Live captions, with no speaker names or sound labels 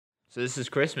So this is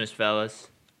Christmas, fellas.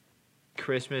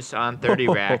 Christmas on 30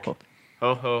 Rack. Ho,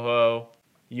 ho, ho.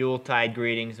 Yuletide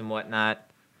greetings and whatnot.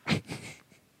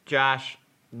 Josh,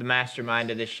 the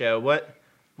mastermind of this show, what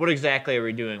exactly are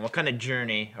we doing? What kind of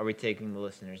journey are we taking the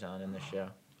listeners on in this show?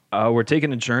 We're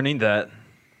taking a journey that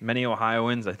many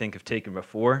Ohioans, I think, have taken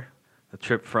before. A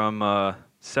trip from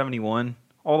 71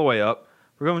 all the way up.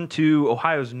 We're going to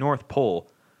Ohio's North Pole.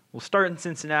 We'll start in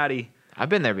Cincinnati. I've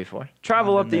been there before.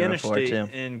 Travel up the interstate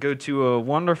and go to a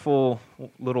wonderful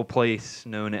little place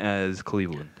known as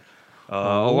Cleveland.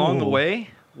 Along the way,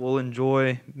 we'll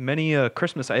enjoy many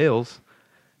Christmas ales.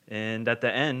 And at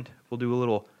the end, we'll do a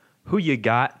little Who You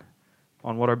Got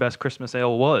on what our best Christmas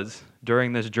ale was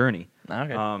during this journey.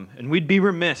 Okay. And we'd be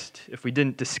remiss if we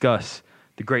didn't discuss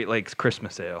the Great Lakes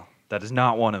Christmas Ale. That is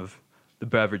not one of the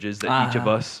beverages that each of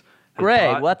us has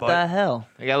Greg, bought, what but the hell?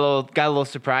 I got a little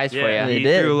surprise for Yeah, you. he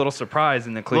did. threw a little surprise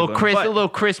in the A Cleveland. little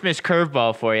Christmas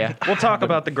curveball for you. We'll talk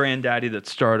about the granddaddy that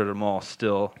started them all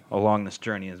still along this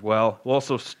journey as well. We'll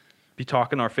also be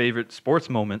talking our favorite sports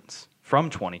moments from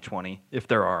 2020, if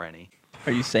there are any.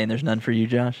 Are you saying there's none for you,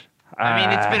 Josh? I mean,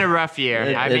 it's been a rough year.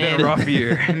 It's been a rough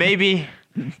year. Maybe,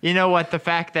 you know what, the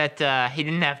fact that he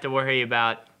didn't have to worry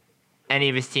about any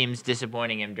of his teams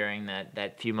disappointing him during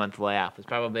that few-month layoff was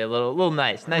probably a little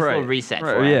nice little reset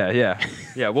for him.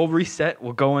 Yeah, we'll reset.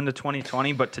 We'll go into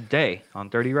 2020, but today on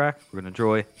 30 Rack, we're going to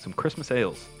enjoy some Christmas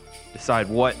ales. Decide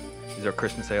what is our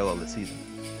Christmas ale of the season.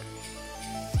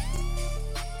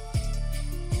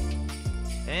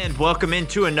 And welcome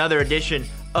into another edition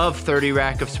of 30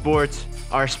 Rack of Sports,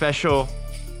 our special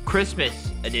Christmas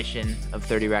edition of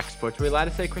 30 Rack of Sports. Are we allowed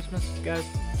to say Christmas, guys?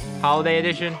 Holiday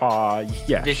edition?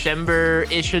 Yeah.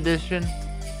 December-ish edition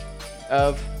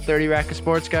of 30 Rack of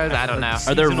Sports, guys? I don't know.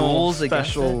 Are there Seasonal rules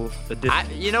against special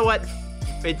edition? You know what?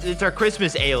 It's our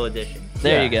Christmas ale edition.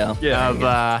 There you go.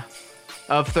 Yeah.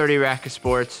 Of 30 Rack of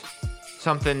Sports.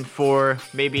 Something for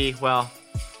maybe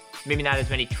not as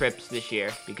many trips this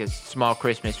year because small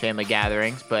Christmas family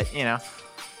gatherings, but,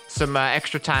 some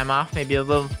extra time off, maybe a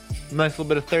nice little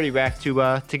bit of 30 Rack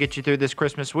to get you through this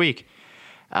Christmas week.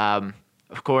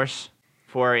 Of course,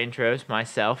 for our intros,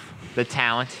 myself, the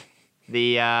talent,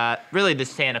 really the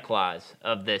Santa Claus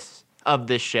of this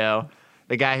show,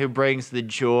 the guy who brings the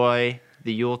joy,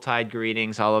 the Yuletide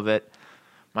greetings, all of it.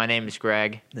 My name is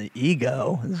Greg. The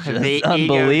ego is just The ego,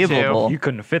 unbelievable. You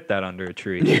couldn't fit that under a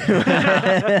tree.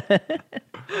 A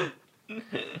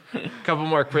couple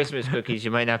more Christmas cookies,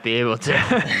 you might not be able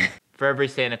to. For every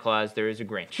Santa Claus, there is a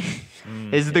Grinch.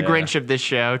 This is the Grinch of this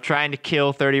show, trying to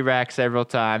kill 30 Rack several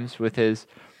times with his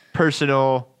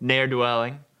personal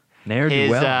ne'er-dwelling.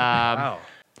 Wow.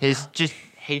 His just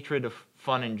hatred of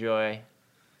fun and joy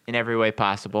in every way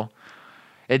possible.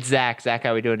 It's Zach. Zach,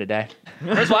 how we doing today?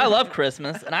 First of all, I love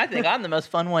Christmas, and I think I'm the most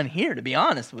fun one here, to be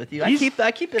honest with you. I keep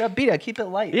it upbeat. I keep it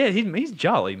light. Yeah, he's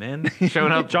jolly, man.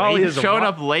 Showing up jolly as a showing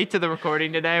up late to the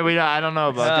recording today. I don't know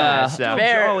about that. So.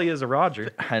 fair. Jolly as a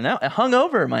Roger. I know.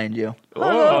 Hungover, mind you.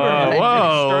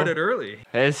 Whoa. Started early.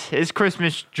 His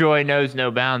Christmas joy knows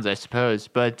no bounds, I suppose.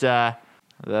 But the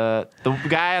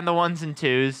guy on the ones and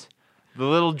twos, the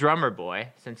little drummer boy,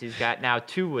 since he's got now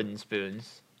 2 wooden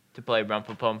spoons to play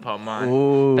Rumpa Pum Pum on.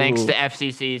 Ooh. Thanks to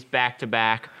FCC's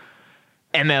back-to-back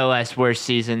MLS worst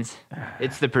seasons.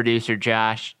 It's the producer,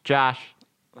 Josh. Josh,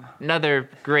 another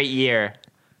great year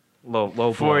Low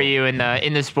for blow. you in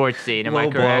the sports scene. Am I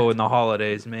Low correct? blow in the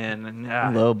holidays, man.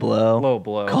 Low blow. Low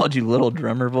blow. Called you little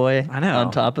drummer boy. I know. On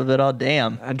top of it all,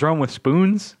 damn. A drum with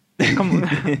spoons? Come on.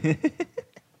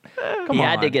 He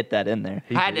had to get that in there.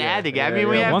 Had to get. I mean,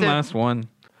 we have one to. last one.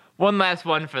 One last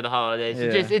one for the holidays.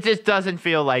 Yeah. It just doesn't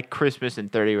feel like Christmas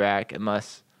and 30 Rack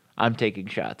unless I'm taking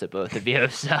shots at both of you.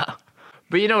 So,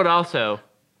 but you know what also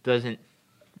doesn't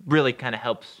really kind of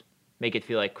helps make it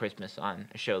feel like Christmas on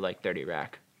a show like 30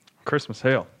 Rack? Christmas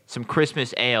ale. Some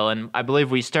Christmas ale. And I believe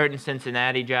we start in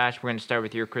Cincinnati, Josh. We're going to start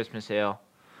with your Christmas ale.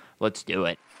 Let's do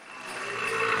it.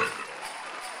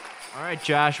 All right,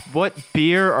 Josh, what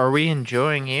beer are we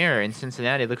enjoying here in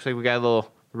Cincinnati? It looks like we got a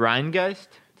little Rheingeist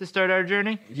to start our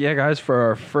journey. Yeah, guys, for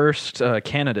our first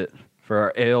candidate for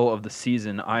our ale of the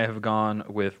season, I have gone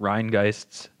with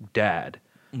Rheingeist's Dad.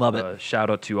 Love it.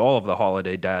 Shout out to all of the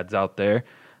holiday dads out there.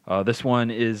 This one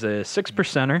is a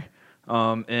 6%er,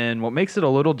 and what makes it a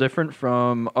little different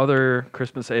from other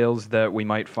Christmas ales that we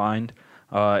might find,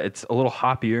 it's a little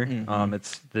hoppier.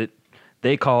 Mm-hmm.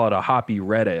 They call it a hoppy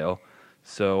red ale.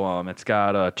 So it's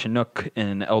got Chinook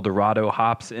and Eldorado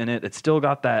hops in it. It's still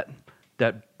got that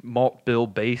malt bill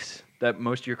base that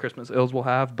most of your Christmas ales will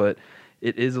have, but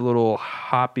it is a little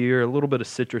hoppier, a little bit of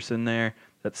citrus in there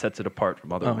that sets it apart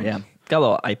from other ones. Yeah. Got a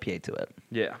little IPA to it.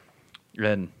 Yeah.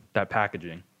 And that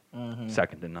packaging.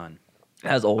 second to none.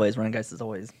 As always, Rhinegeist is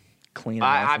always clean and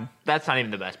awesome. That's not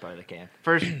even the best part of the can.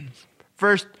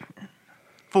 First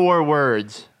 4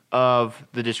 words of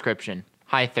the description.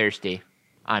 Hi, thirsty.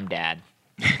 I'm dad.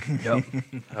 Yep.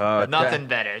 Nothing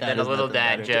better than a little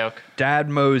dad joke. Dad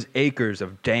mows acres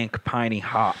of dank, piney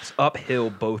hops uphill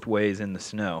both ways in the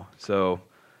snow. So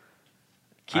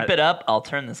keep it up. I'll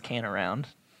turn this can around.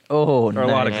 Oh, there are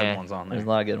a lot of good ones on there. There's a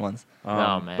lot of good ones.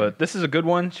 Man. But this is a good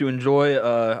one to enjoy.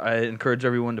 I encourage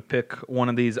everyone to pick one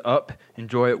of these up.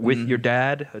 Enjoy it with your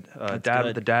dad. Dad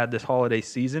with the dad this holiday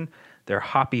season. Their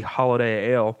Hoppy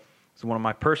Holiday Ale is one of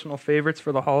my personal favorites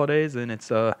for the holidays, and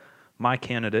it's my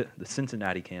candidate, the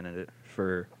Cincinnati candidate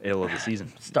for Ale of the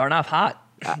season. Starting off hot.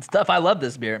 Stuff. I love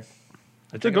this beer.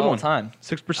 It's a good one. Time.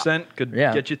 6% could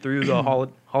get you through the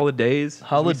holidays.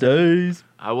 Holidays.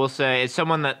 I will say, it's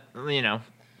someone that,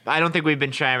 I don't think we've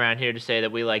been shy around here to say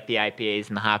that we like the IPAs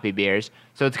and the hoppy beers.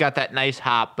 So it's got that nice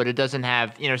hop, but it doesn't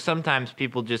have, sometimes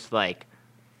people just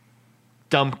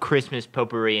dump Christmas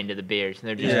potpourri into the beers and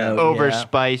they're just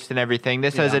overspiced and everything.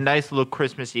 This has a nice little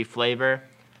Christmassy flavor.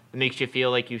 It makes you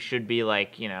feel like you should be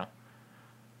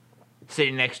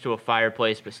sitting next to a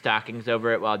fireplace with stockings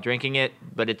over it while drinking it,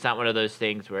 but it's not one of those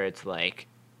things where it's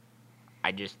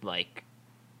I just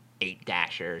ate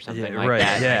Dasher or something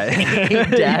that. Yeah,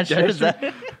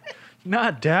 Dasher.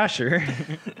 Not Dasher.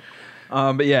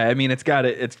 But yeah, I mean, it's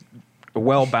a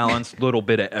well-balanced little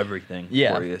bit of everything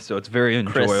for you, so it's very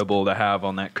enjoyable to have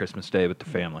on that Christmas day with the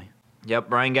family. Yep,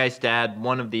 Rhinegeist Dad,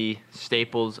 one of the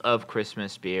staples of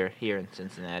Christmas beer here in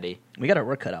Cincinnati. We got our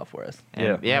work cut out for us.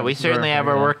 And we certainly have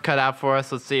our work cut out for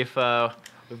us. Let's see if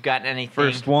we've gotten anything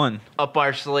First one up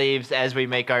our sleeves as we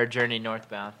make our journey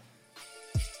northbound.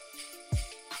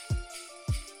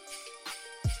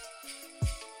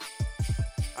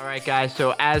 All right, guys,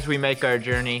 so as we make our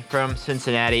journey from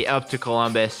Cincinnati up to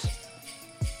Columbus,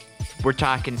 we're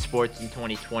talking sports in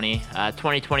 2020.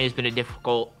 2020 has been a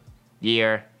difficult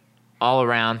year all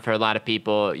around for a lot of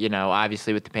people,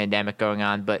 obviously with the pandemic going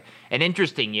on, but an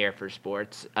interesting year for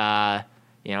sports.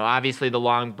 Obviously the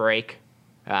long break,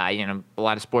 a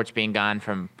lot of sports being gone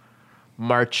from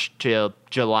March till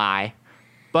July,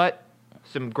 but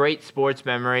some great sports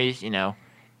memories,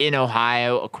 in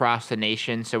Ohio, across the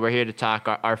nation. So we're here to talk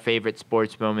our favorite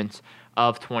sports moments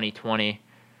of 2020.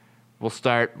 We'll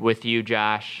start with you,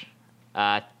 Josh.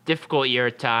 Difficult year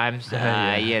at times,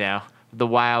 the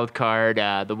wild card,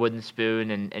 the wooden spoon,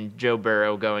 and Joe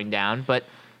Burrow going down, but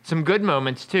some good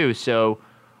moments too. So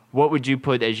what would you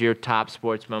put as your top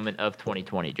sports moment of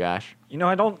 2020, Josh?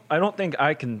 I don't think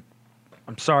I can.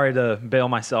 I'm sorry to bail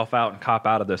myself out and cop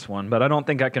out of this one, but I don't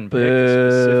think I can pick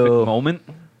a specific moment.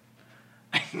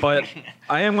 But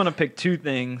I am going to pick 2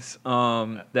 things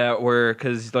that were,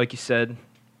 because like you said,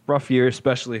 rough year,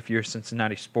 especially if you're a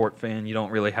Cincinnati sport fan. You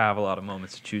don't really have a lot of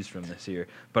moments to choose from this year.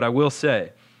 But I will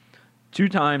say, 2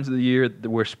 times of the year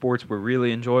where sports were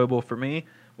really enjoyable for me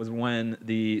was when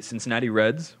the Cincinnati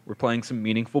Reds were playing some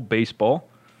meaningful baseball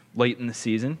late in the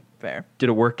season. Fair. Did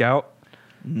it work out?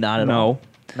 Not at all. No,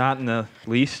 not in the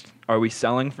least. Are we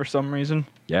selling for some reason?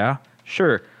 Yeah,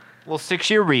 sure. Well,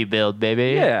 6-year rebuild,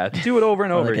 baby. Yeah, do it over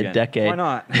and over again. A decade. Why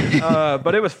not?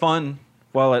 But it was fun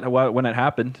when it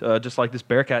happened, just like this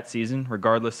Bearcat season,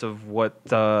 regardless of what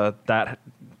that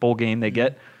bowl game they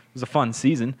get. It was a fun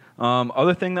season.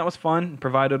 Other thing that was fun,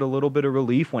 provided a little bit of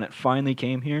relief when it finally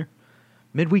came here,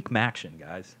 midweek Maction,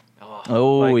 guys.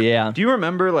 Oh, yeah. Do you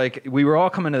remember, we were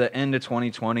all coming to the end of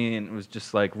 2020, and it was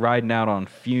just, riding out on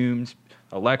fumes.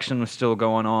 Election was still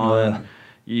going on.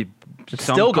 It's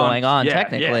still going on,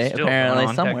 technically,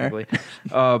 apparently, somewhere.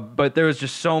 But there was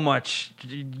just so much.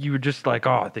 You were just like,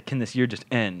 can this year just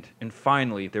end? And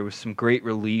finally, there was some great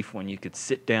relief when you could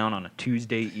sit down on a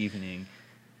Tuesday evening,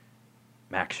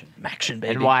 Maction,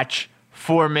 baby, and watch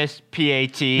 4 missed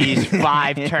PATs,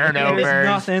 5 turnovers. There's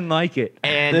nothing like it.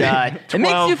 And it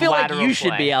makes you feel like you should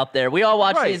play. be out there. We all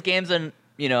watch these games in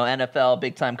NFL,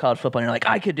 big time college football, and you're like,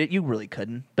 I could do it. You really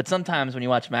couldn't. But sometimes when you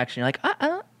watch Maction, you're like,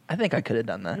 I think I could have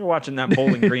done that. You're watching that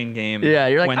Bowling Green game. Yeah,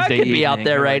 you're like, Wednesday I could be evening. out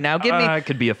there right now. I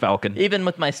could be a Falcon. Even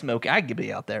with my smoke, I could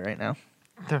be out there right now.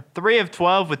 3 of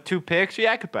 12 with 2 picks.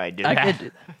 Yeah, I could probably do that. I could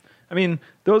do that. I mean,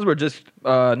 those were just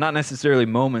not necessarily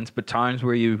moments, but times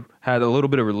where you had a little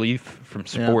bit of relief from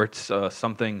sports.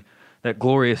 Something, that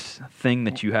glorious thing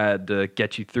that you had to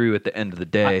get you through at the end of the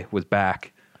day was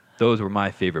back. Those were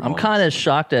my favorite moments. I'm kind of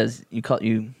shocked as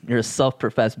you're a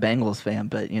self-professed Bengals fan,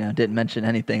 but didn't mention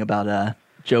anything about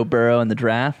Joe Burrow and the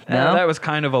draft. No? That was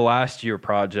kind of a last year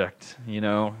project,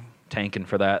 tanking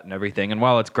for that and everything. And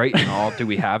while it's great and all, do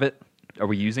we have it? Are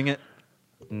we using it?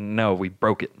 No, we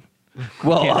broke it.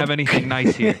 Well, can't have anything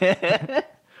nice here.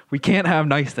 We can't have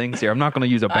nice things here. I'm not going to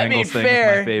use a Bengals thing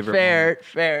as my favorite.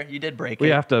 Fair. You did break it. We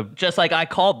have to, just like I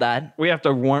called that. We have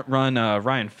to run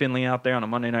Ryan Finley out there on a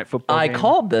Monday Night Football game. I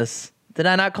called this. Did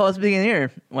I not call this at the beginning of the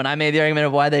year when I made the argument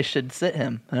of why they should sit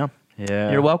him?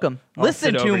 Yeah. You're welcome.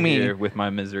 Listen to me with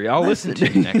my misery. I'll listen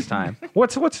to you next time.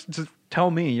 What's just tell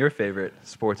me your favorite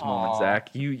sports moment, Zach.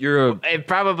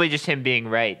 Probably just him being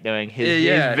right, knowing his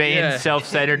vain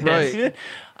self-centeredness. Right.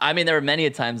 I mean, there were many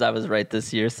times I was right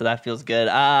this year, so that feels good.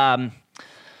 Oh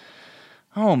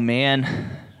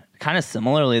man, kind of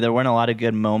similarly, there weren't a lot of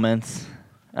good moments.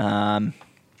 Could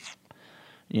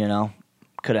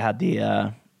have had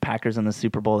the Packers in the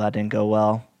Super Bowl. That didn't go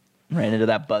well. Ran into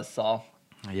that buzzsaw.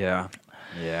 Yeah.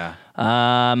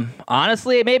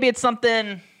 Honestly, maybe it's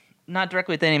something not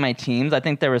directly with any of my teams. I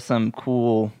think there were some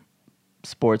cool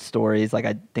sports stories. Like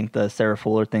I think the Sarah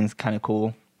Fuller thing's kind of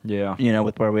cool. Yeah.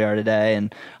 With where we are today.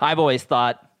 And I've always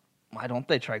thought, why don't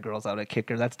they try girls out at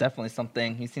kicker? That's definitely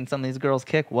something. You've seen some of these girls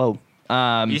kick? Whoa.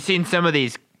 You've seen some of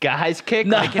these guys kick?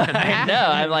 No,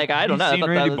 I'm like, I don't know. You've seen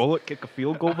Randy Bullock kick a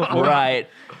field goal before? Right.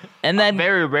 And then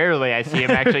very rarely I see him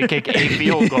actually kick a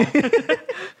field goal.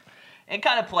 And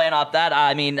kind of playing off that,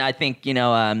 I mean, I think,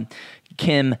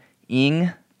 Kim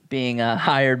Ng being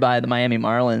hired by the Miami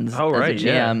Marlins as a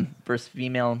GM, first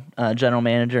female general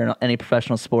manager in any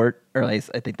professional sport, or at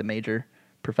least I think the major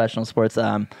professional sports.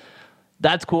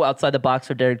 That's cool outside the box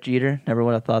for Derek Jeter. Never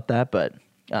would have thought that, but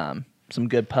some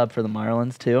good pub for the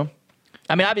Marlins, too.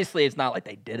 I mean, obviously, it's not like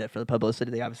they did it for the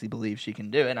publicity. They obviously believe she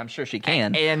can do it, and I'm sure she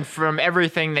can. And from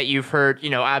everything that you've heard,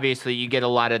 obviously you get a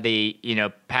lot of the,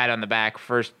 pat on the back,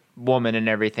 first woman and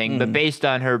everything, but based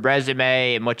on her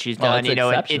resume and what she's done,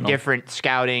 in different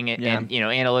scouting and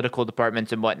analytical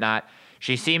departments and whatnot,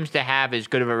 she seems to have as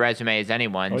good of a resume as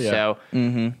anyone. So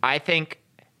I think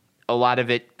a lot of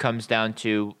it comes down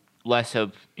to less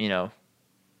of,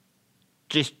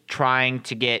 just trying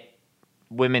to get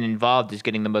women involved is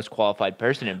getting the most qualified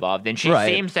person involved. And she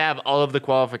seems to have all of the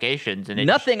qualifications. And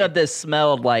nothing of this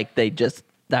smelled like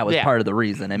that was part of the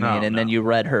reason. I mean, then you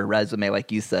read her resume,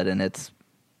 like you said, and it's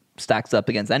stacks up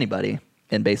against anybody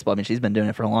in baseball. I mean, she's been doing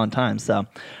it for a long time. So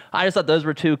I just thought those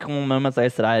were two cool moments. Like I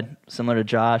said, I had, similar to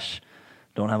Josh,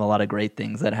 don't have a lot of great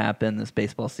things that happened. This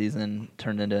baseball season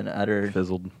turned into an utter...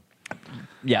 Fizzled.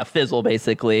 Yeah, fizzle,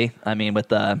 basically. I mean, with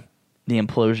the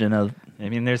implosion of... I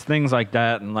mean, there's things like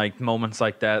that and, like, moments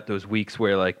like that, those weeks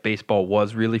where, like, baseball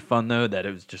was really fun, though, that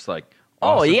it was just, like...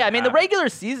 Awesome. Oh, yeah. I mean, the regular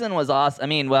season was awesome. I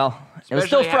mean, well, it was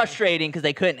still frustrating because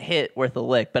they couldn't hit worth a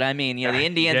lick. But, I mean, the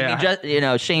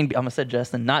Indians, Shane, I almost said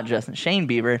Justin, not Justin, Shane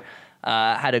Bieber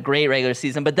had a great regular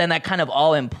season. But then that kind of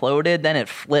all imploded. Then it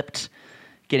flipped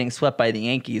getting swept by the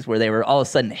Yankees where they were all of a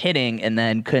sudden hitting and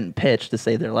then couldn't pitch to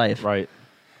save their life. Right.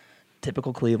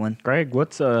 Typical Cleveland. Greg,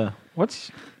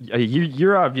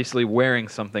 you're obviously wearing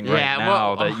something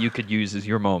now that you could use as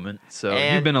your moment. So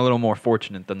you've been a little more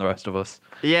fortunate than the rest of us.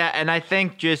 Yeah, and I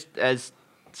think just as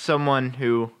someone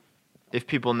who, if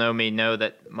people know me, know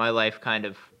that my life kind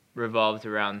of revolves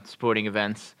around sporting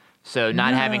events. So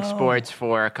not having sports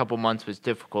for a couple months was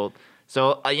difficult.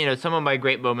 So, some of my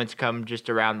great moments come just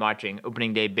around watching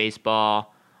opening day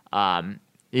baseball,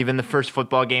 even the first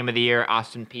football game of the year,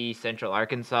 Austin Peay, Central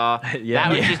Arkansas.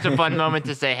 That was just a fun moment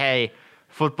to say, hey,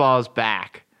 football's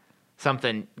back.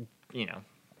 Something,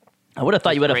 I would have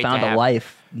thought you would have found a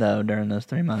life, though, during those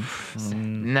 3 months.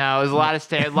 No, it was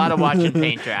a lot of watching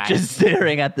paint dry. Just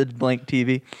staring at the blank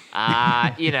TV.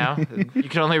 You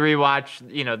can only rewatch,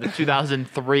 the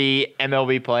 2003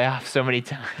 MLB playoffs so many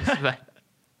times. But,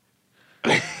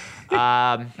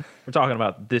 we're talking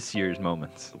about this year's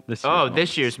moments.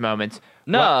 This year's moments.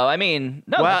 No,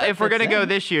 Well, if we're going to go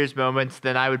this year's moments,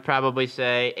 then I would probably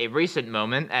say a recent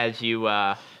moment, as you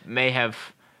may have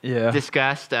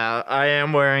discussed. I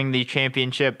am wearing the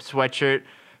championship sweatshirt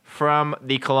from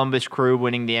the Columbus Crew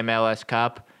winning the MLS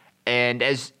Cup. And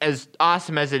as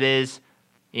awesome as it is,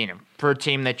 for a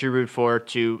team that you root for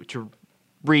to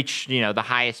reach, the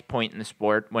highest point in the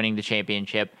sport, winning the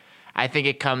championship, I think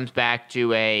it comes back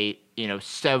to a,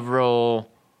 several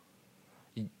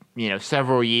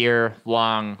year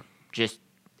long just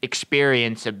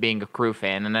experience of being a Crew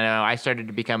fan. And I know I started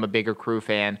to become a bigger Crew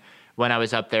fan when I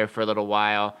was up there for a little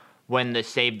while, when the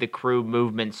Save the Crew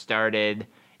movement started,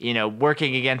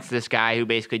 working against this guy who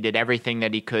basically did everything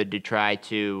that he could to try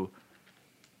to,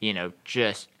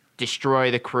 just destroy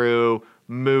the Crew,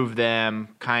 move them,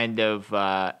 kind of,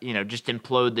 just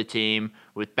implode the team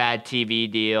with bad TV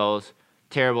deals,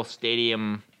 terrible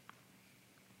stadium,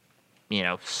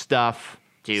 stuff.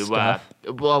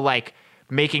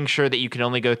 Making sure that you can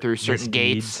only go through certain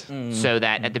gates so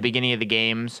that at the beginning of the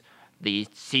games, the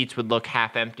seats would look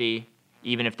half empty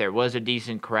even if there was a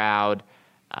decent crowd.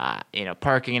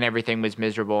 Parking and everything was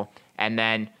miserable. And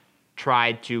then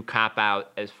tried to cop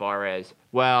out as far as,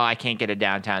 well, I can't get a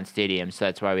downtown stadium, so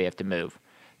that's why we have to move.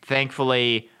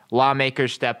 Thankfully,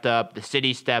 lawmakers stepped up, the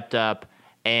city stepped up,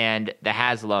 and the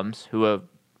Haslams, who have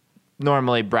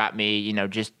normally brought me,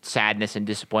 just sadness and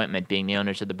disappointment being the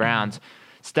owners of the Browns,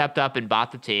 stepped up and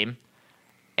bought the team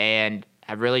and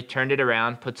have really turned it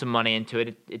around, put some money into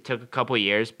it. It took a couple of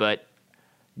years, but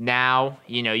now,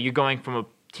 you're going from a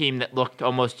team that looked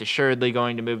almost assuredly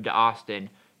going to move to Austin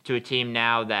to a team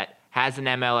now that has an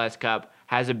MLS Cup,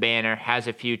 has a banner, has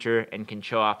a future, and can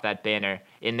show off that banner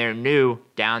in their new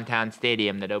downtown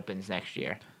stadium that opens next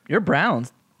year. Your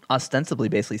Browns ostensibly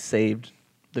basically saved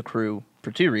the Crew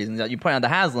for two reasons. You point out the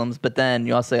Haslams, but then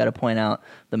you also got to point out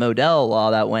the Modell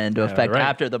law that went into effect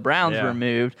after the Browns were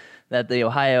moved, that the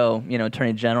Ohio,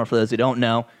 Attorney General, for those who don't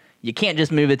know, you can't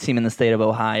just move a team in the state of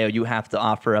Ohio. You have to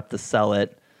offer up to sell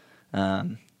it.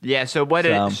 So what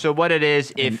it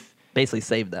is, if basically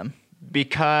saved them,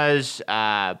 because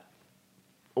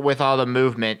with all the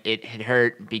movement, it had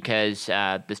hurt because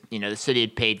the city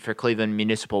had paid for Cleveland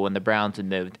Municipal when the Browns had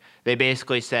moved. They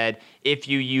basically said if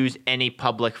you use any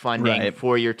public funding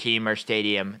for your team or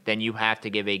stadium, then you have to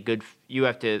give a good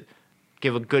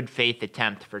faith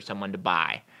attempt for someone to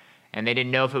buy. And they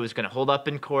didn't know if it was going to hold up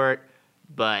in court,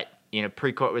 but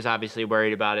Precourt was obviously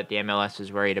worried about it. The MLS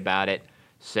was worried about it.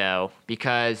 So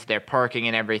because their parking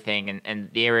and everything and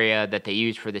the area that they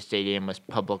used for the stadium was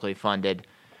publicly funded,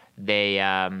 they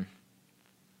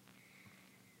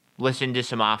listened to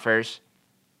some offers.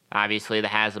 Obviously, the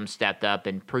Haslam stepped up,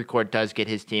 and Precourt does get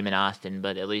his team in Austin,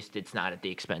 but at least it's not at the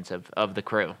expense of the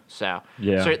Crew. So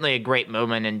certainly a great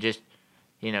moment, and just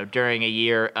during a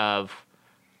year of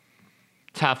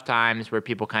tough times where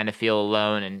people kind of feel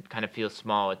alone and kind of feel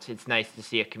small, it's nice to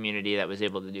see a community that was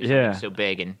able to do something so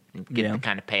big and get the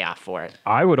kind of payoff for it.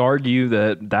 I would argue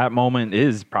that moment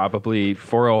is probably,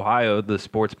 for Ohio, the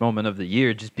sports moment of the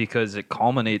year, just because it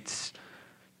culminates.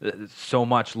 So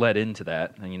much led into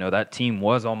that. And, that team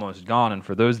was almost gone. And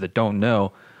for those that don't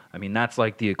know, I mean, that's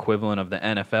like the equivalent of the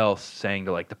NFL saying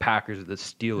to, like, the Packers or the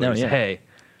Steelers, hey,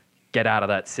 get out of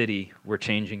that city. We're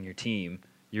changing your team.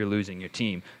 You're losing your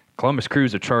team. Columbus Crew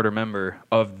is a charter member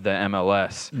of the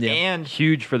MLS. Yeah. And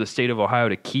huge for the state of Ohio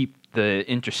to keep the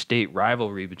interstate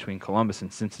rivalry between Columbus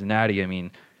and Cincinnati. I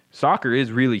mean, soccer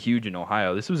is really huge in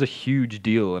Ohio. This was a huge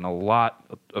deal and a lot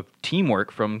of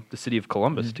teamwork from the city of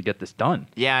Columbus to get this done.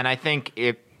 Yeah, and I think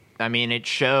it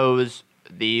shows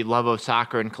the love of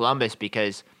soccer in Columbus,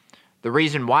 because the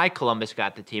reason why Columbus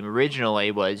got the team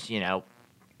originally was,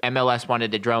 MLS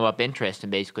wanted to drum up interest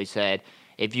and basically said,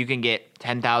 if you can get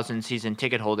 10,000 season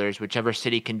ticket holders, whichever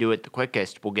city can do it the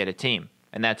quickest will get a team.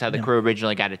 And that's how the Crew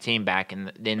originally got a team back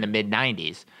in the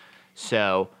mid-'90s.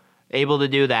 So able to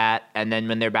do that, and then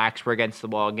when their backs were against the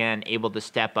wall again, able to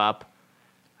step up.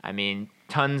 I mean,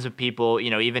 tons of people,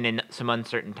 even in some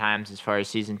uncertain times as far as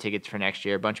season tickets for next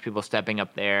year, a bunch of people stepping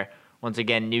up there. Once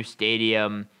again, new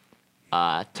stadium,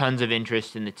 tons of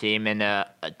interest in the team, and a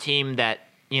team that,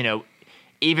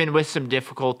 even with some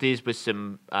difficulties, with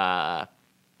some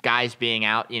guys being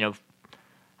out,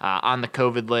 on the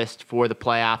COVID list for the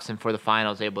playoffs and for the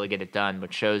finals, able to get it done,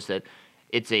 which shows that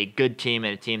it's a good team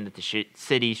and a team that the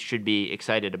city should be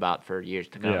excited about for years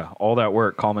to come. Yeah, all that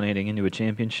work culminating into a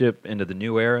championship, into the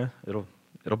new era. It'll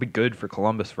be good for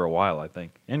Columbus for a while, I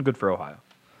think, and good for Ohio.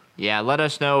 Yeah, let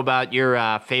us know about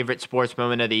your favorite sports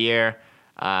moment of the year.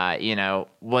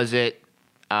 Was it,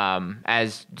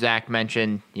 as Zach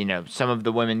mentioned, some of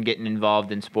the women getting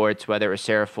involved in sports, whether it was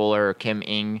Sarah Fuller or Kim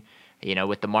Ng,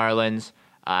 with the Marlins?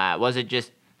 Was it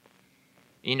just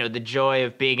the joy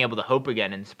of being able to hope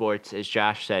again in sports, as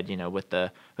Josh said, with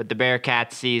the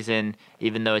Bearcats season,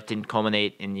 even though it didn't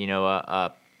culminate in,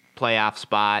 a playoff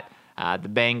spot, the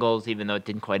Bengals, even though it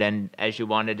didn't quite end as you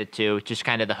wanted it to, just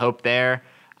kind of the hope there.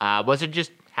 Was it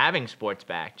just having sports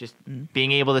back, just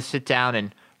being able to sit down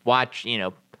and watch,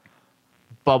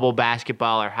 bubble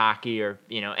basketball or hockey or,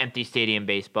 empty stadium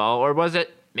baseball, or was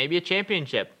it maybe a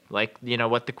championship like,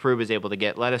 what the Crew was able to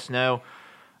get? Let us know.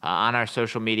 On our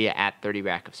social media at 30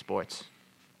 Rack of Sports.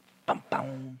 Bum,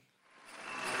 bum.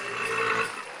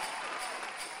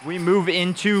 We move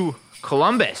into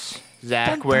Columbus,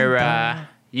 Zach, where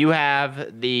you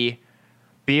have the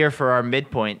beer for our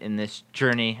midpoint in this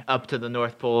journey up to the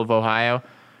North Pole of Ohio.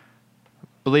 I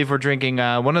believe we're drinking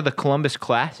one of the Columbus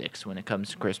classics when it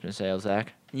comes to Christmas ale,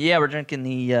 Zach. Yeah, we're drinking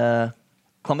the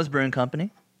Columbus Brewing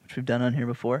Company, which we've done on here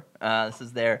before. This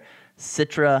is their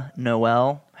Citra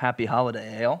Noel Happy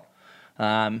Holiday Ale.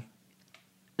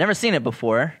 Never seen it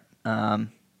before, but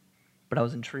I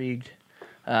was intrigued.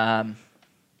 I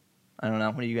I don't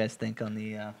know. What do you guys think on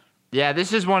the? Yeah,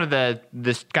 this is one of the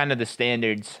kind of the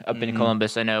standards up in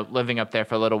Columbus. I know living up there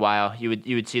for a little while, you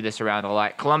would see this around a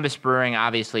lot. Columbus Brewing,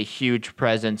 obviously, huge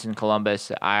presence in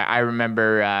Columbus. I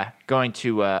remember going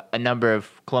to a number of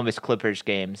Columbus Clippers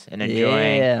games and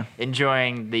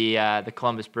enjoying the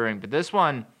Columbus Brewing. But this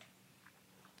one,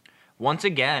 once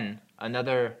again,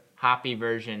 another hoppy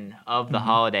version of the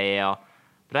holiday ale,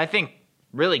 but I think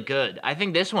really good. I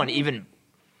think this one even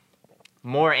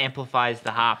more amplifies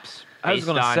the hops. I was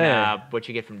going to say what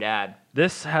you get from Dad.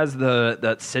 This has that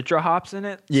Citra hops in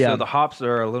it. Yeah. So the hops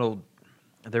are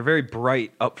they're very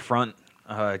bright up front.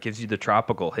 It gives you the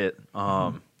tropical hit.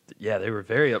 Yeah, they were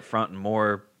very up front and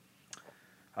more,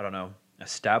 I don't know,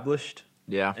 established.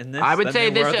 Yeah. In this, I would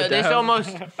say this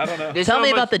almost. I don't know. Tell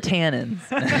me about the tannins.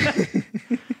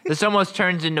 This almost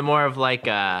turns into more of like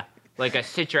a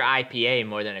Citra IPA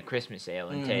more than a Christmas ale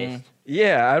in taste.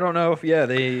 Yeah, I don't know if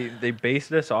they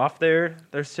based this off their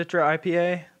Citra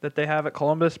IPA that they have at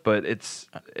Columbus, but it's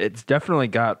definitely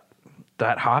got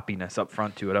that hoppiness up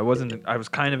front to it. I was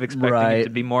kind of expecting it to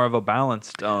be more of a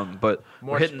balanced, but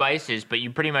more spices, but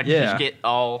you pretty much just get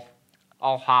all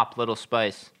hop, little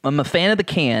spice. I'm a fan of the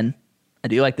can. I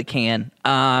do like the can.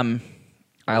 I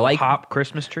like hop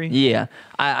Christmas tree. Yeah,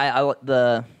 I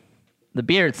the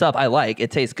beer itself I like.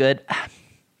 It tastes good.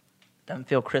 Doesn't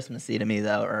feel Christmassy to me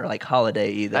though, or like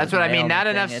holiday either. That's what I mean. Not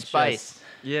enough spice.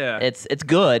 Yeah, it's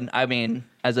good. I mean,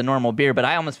 as a normal beer, but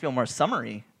I almost feel more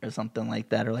summery or something like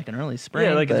that, or like an early spring.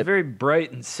 Yeah, it's very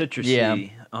bright and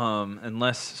citrusy. And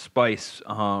less spice.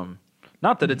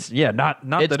 Not that it's not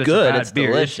it's that it's good. a bad it's beer.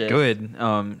 delicious. It's good.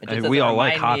 It we all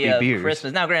like hoppy beers.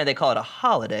 Christmas. Now, granted, they call it a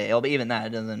holiday ale, but even that,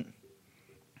 it doesn't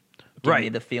give me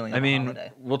the feeling of a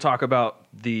holiday. We'll talk about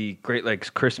the Great Lakes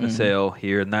Christmas Ale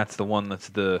here, and that's the one that's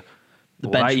the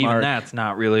benchmark. Even that's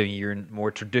not really your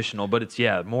more traditional, but it's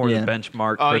more the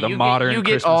benchmark for the modern you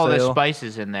get Christmas all ale. the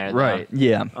spices in there, though. Right?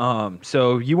 Yeah.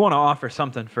 So you want to offer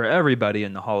something for everybody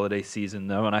in the holiday season,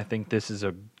 though, and I think this is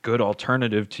a good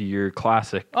alternative to your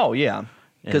classic. Oh yeah,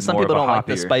 because some people don't like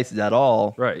the spices at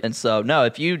all, right? And so no,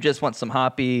 if you just want some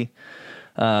hoppy,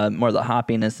 more of the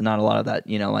hoppiness and not a lot of that,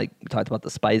 like we talked about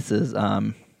the spices.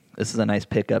 This is a nice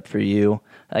pickup for you.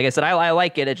 Like I said, I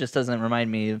like it. It just doesn't remind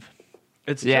me of.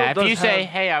 If you say,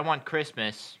 "Hey, I want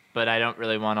Christmas," but I don't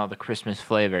really want all the Christmas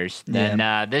flavors, then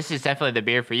this is definitely the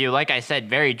beer for you. Like I said,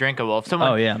 very drinkable. If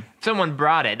someone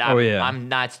brought it, I'm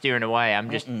not steering away. I'm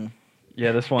just.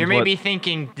 Yeah, this one. You're maybe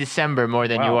thinking December more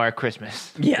than you are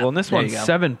Christmas. Yeah. Well, and this one's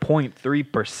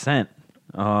 7.3%,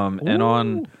 and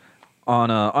on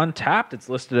Untapped, it's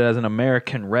listed as an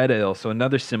American red ale. So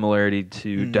another similarity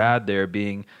to Dad there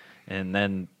being, and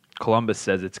then Columbus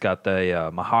says it's got the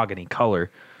mahogany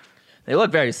color. They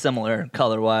look very similar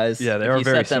color-wise. Yeah, they are very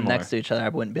similar. If you set them next to each other, I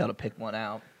wouldn't be able to pick one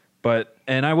out.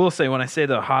 And I will say, when I say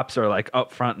the hops are like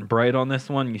up front and bright on this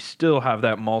one, you still have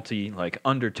that malty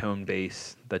undertone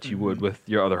base that you would with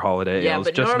your other holiday ales.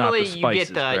 But just normally not the spices,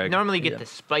 you get the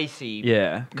spicy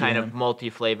kind of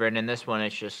malty flavor, and in this one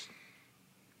it's just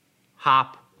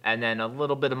hop and then a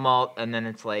little bit of malt, and then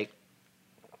it's like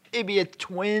maybe a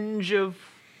twinge of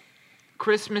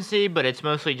Christmassy, but it's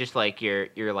mostly just like your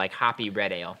like hoppy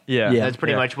red ale. Yeah. That's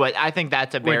pretty much what I think.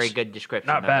 That's a very good description.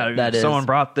 Not bad. That if someone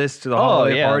brought this to the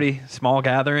holiday party, small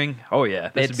gathering. Oh yeah,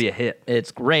 this would be a hit.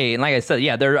 It's great, and like I said,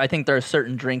 I think there are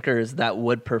certain drinkers that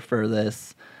would prefer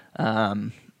this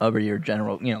over your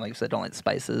general. Like I said, don't like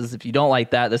spices. If you don't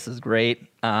like that, this is great.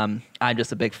 I'm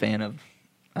just a big fan of.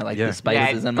 I like the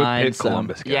spices in mine.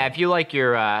 If you like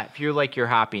your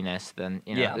hoppiness, then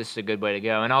this is a good way to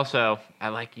go. And also,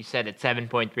 like you said, it's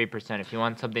 7.3%. If you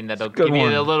want something that'll give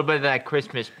you a little bit of that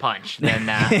Christmas punch, then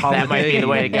that might be the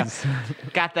way to go.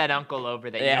 Got that uncle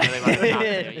over that you really want to talk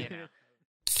to.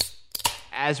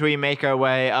 As we make our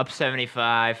way up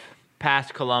 75,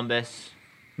 past Columbus,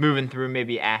 moving through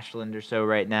maybe Ashland or so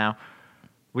right now,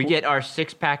 we get our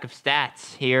 6-pack of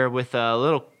stats here with a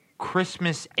little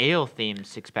Christmas ale themed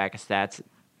 6-pack of stats.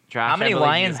 Josh, how many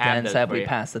Lions Dens have we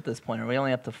passed at this point? Are we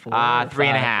only up to 4? 3.5.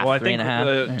 Well, I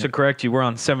think to correct you, we're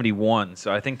on 71,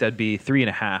 so I think that'd be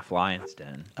 3.5 Lions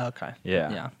Den. Okay.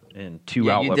 Yeah. And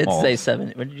 2 outlet malls. You did say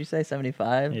 70. What did you say?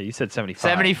 75? Yeah, you said 75.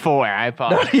 74. I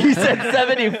apologize. You said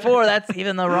 74. That's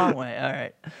even the wrong way. All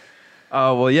right.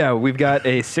 We've got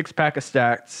a 6-pack of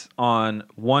stats on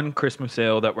one Christmas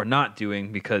ale that we're not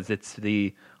doing because it's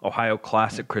the Ohio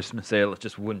Classic Christmas Ale. It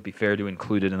just wouldn't be fair to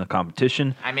include it in the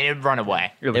competition. I mean, it'd run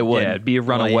away. It would. Yeah, it'd be a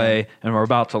runaway, and we're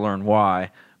about to learn why.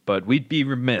 But we'd be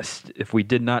remiss if we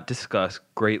did not discuss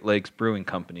Great Lakes Brewing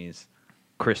Company's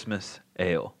Christmas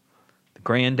Ale. The the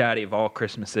granddaddy of all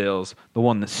Christmas ales, the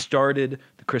one that started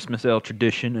the Christmas ale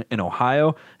tradition in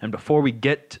Ohio. And before we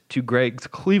get to Greg's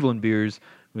Cleveland beers,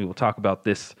 we will talk about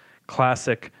this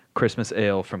classic Christmas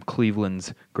ale from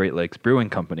Cleveland's Great Lakes Brewing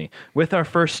Company with our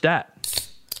first stat.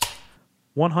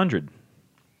 100.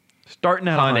 Starting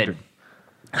at 100.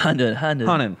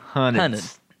 100.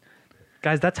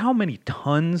 Guys, that's how many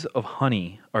tons of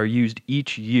honey are used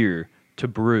each year to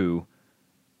brew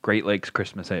Great Lakes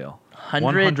Christmas Ale.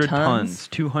 100 tons,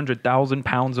 200,000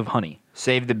 pounds of honey.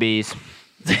 Save the bees.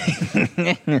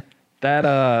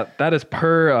 That is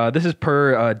per this is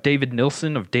per David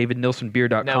Nilsson of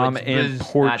davidnilsonbeer.com and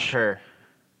Porch.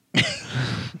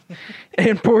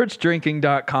 And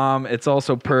porchdrinking.com. It's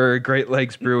also per Great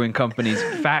Lakes Brewing Company's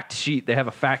fact sheet. They have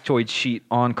a factoid sheet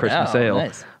on Christmas ale.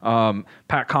 Nice.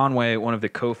 Pat Conway, one of the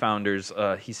co-founders,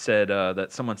 he said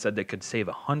that someone said they could save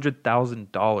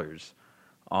 $100,000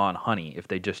 on honey if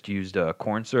they just used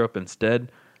corn syrup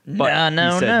instead. But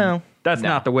no. That's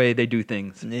not the way they do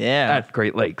things at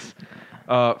Great Lakes.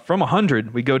 From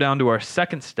 100, we go down to our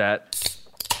second stat,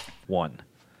 1.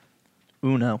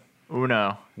 Uno.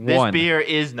 This beer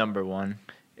is number 1.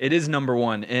 It is number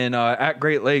 1. And at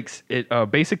Great Lakes, it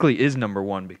basically is number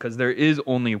 1 because there is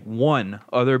only one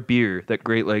other beer that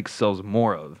Great Lakes sells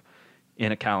more of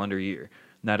in a calendar year.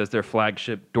 And that is their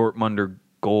flagship Dortmunder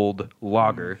Gold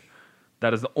Lager.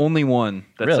 That is the only one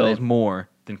that sells more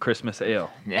than Christmas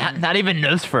ale. Yeah, not even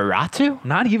Nosferatu?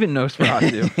 Not even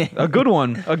Nosferatu. A good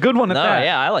one. A good one at that.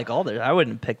 Yeah, I like all theirs. I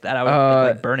wouldn't pick that. I would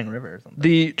pick like Burning River or something.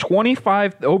 The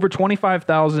over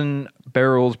 25,000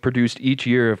 barrels produced each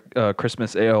year of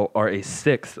Christmas ale are a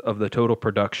sixth of the total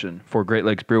production for Great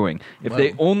Lakes Brewing. If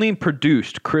they only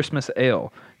produced Christmas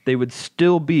ale, they would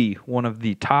still be one of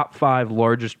the top 5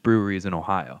 largest breweries in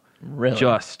Ohio. Really?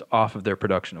 Just off of their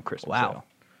production of Christmas ale.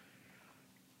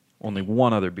 Only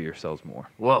one other beer sells more.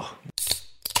 Whoa.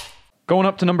 Going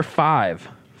up to number 5.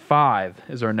 5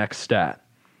 is our next stat.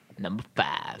 Number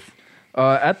 5.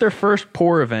 At their first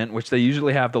pour event, which they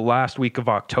usually have the last week of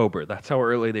October, that's how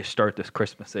early they start this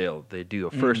Christmas ale. They do a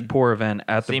first pour event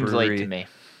at the brewery. Seems late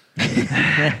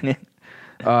to me.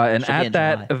 And at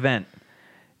that event,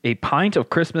 a pint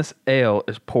of Christmas ale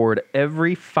is poured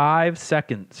every 5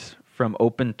 seconds from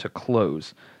open to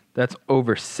close. That's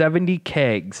over 70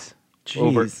 kegs. Jeez.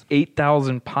 Over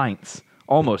 8,000 pints,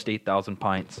 almost 8,000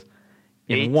 pints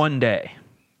in one day.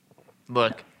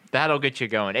 Look, that'll get you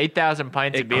going. 8,000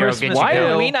 pints of beer will get you Why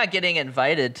going. are we not getting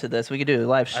invited to this? We could do a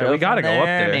live show. We got to go up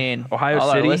there. I mean, Ohio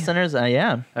all City. Our listeners,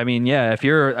 I mean,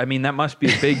 that must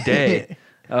be a big day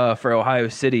for Ohio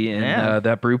City and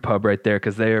that brew pub right there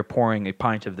because they are pouring a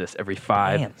pint of this every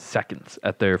 5 seconds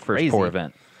at their first pour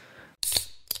event.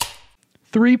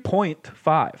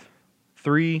 3.5.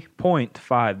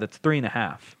 3.5. That's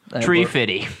 3.5. Tree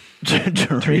fitty.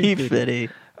 Tree fitty.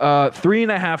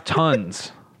 3.5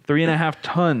 tons. 3.5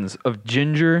 tons of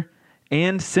ginger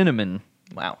and cinnamon.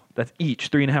 Wow. That's each.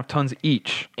 3.5 tons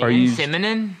each are and used.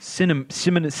 Cinnamon? Cinnamon.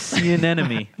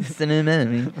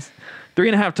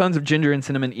 3.5 tons of ginger and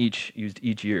cinnamon each used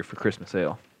each year for Christmas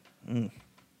ale.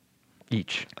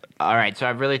 Each. All right, so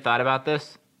I've really thought about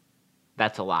this.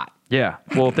 That's a lot. Yeah.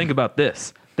 Well, think about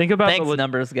this. Thanks,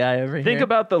 numbers guy over here. Think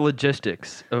about the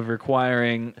logistics of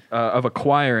acquiring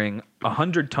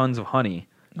 100 tons of honey,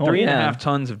 3.5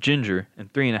 tons of ginger,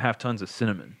 and 3.5 tons of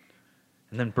cinnamon,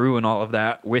 and then brewing all of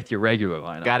that with your regular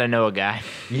lineup. Gotta know a guy.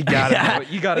 You gotta know.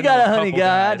 You gotta know a honey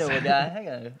guy. Guys. I know a guy. I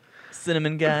got a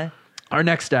cinnamon guy. Our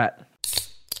next stat.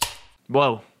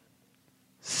 Whoa.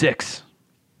 6.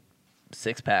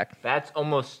 6-pack. That's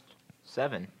almost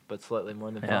 7, but slightly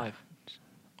more than 5.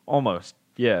 Almost.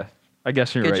 Yeah. I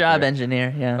guess you're right. Good job, there.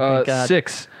 engineer. Yeah. God.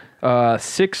 6.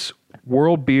 6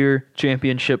 World Beer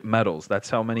Championship medals. That's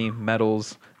how many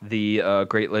medals the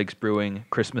Great Lakes Brewing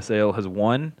Christmas Ale has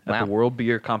won at the World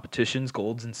Beer competitions,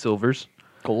 golds and silvers.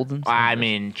 Golds and silvers. I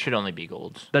mean, should only be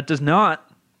golds. That does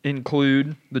not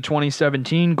include the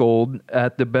 2017 gold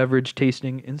at the Beverage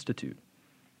Tasting Institute.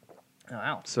 Oh,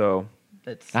 wow. So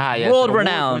it's yes, world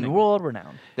renowned. World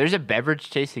renowned. There's a Beverage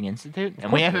Tasting Institute,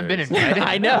 and we haven't been invited.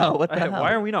 I know. What the hell?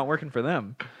 Why are we not working for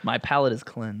them? My palate is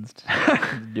cleansed.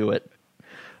 Do it.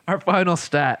 Our final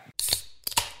stat.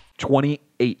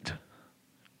 28.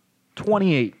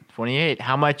 28. 28.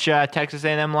 How much Texas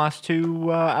A&M lost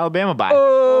to Alabama by?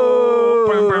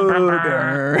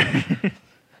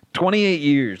 28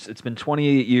 years. It's been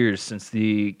 28 years since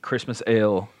the Christmas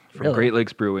Ale from Great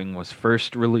Lakes Brewing was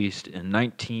first released in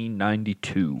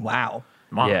 1992. Wow.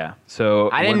 Wow. Yeah. So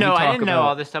I didn't know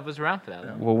all this stuff was around for that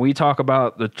long. When we talk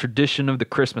about the tradition of the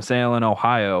Christmas ale in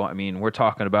Ohio, I mean, we're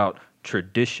talking about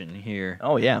tradition here.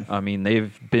 Oh, yeah. I mean,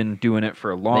 they've been doing it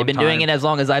for a long time. They've been doing it as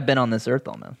long as I've been on this earth,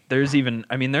 almost. There's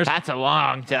That's a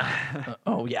long time.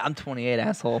 Oh, yeah, I'm 28,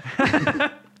 asshole.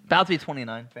 About to be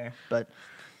 29, fair. But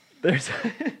there's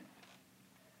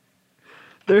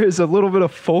a little bit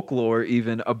of folklore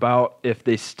even about if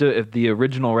the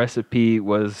original recipe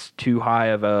was too high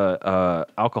of a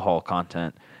alcohol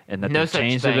content and that they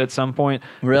changed it at some point.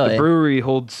 Really? But the brewery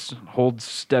holds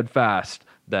steadfast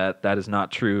that is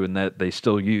not true and that they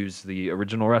still use the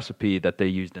original recipe that they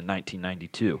used in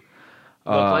 1992.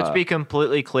 Look, let's be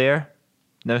completely clear.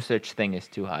 No such thing as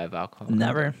too high of alcohol.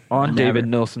 Never. On David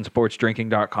Nilsson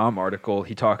sportsdrinking.com article,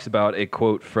 he talks about a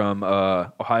quote from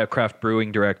Ohio Craft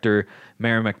Brewing Director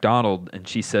Mary McDonald, and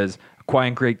she says,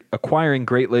 acquiring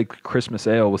Great Lakes Christmas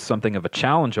Ale was something of a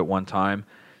challenge at one time.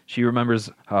 She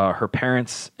remembers her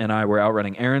parents and I were out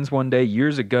running errands one day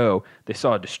years ago. They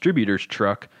saw a distributor's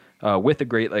truck with a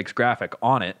Great Lakes graphic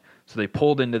on it, so they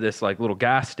pulled into this like little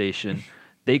gas station.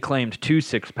 They claimed 2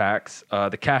 6-packs.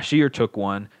 The cashier took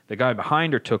one. The guy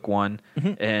behind her took one.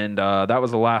 And that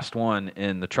was the last one.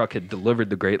 And the truck had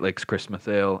delivered the Great Lakes Christmas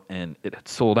Ale, and it had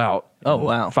sold out. Oh,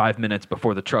 wow. 5 minutes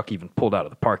before the truck even pulled out of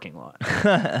the parking lot.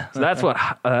 So that's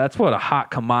what a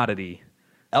hot commodity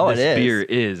this beer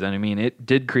is. And I mean, it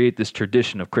did create this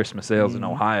tradition of Christmas ales in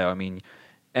Ohio. I mean,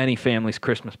 any family's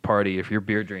Christmas party, if you're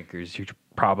beer drinkers, you're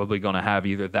probably going to have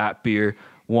either that beer,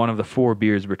 one of the 4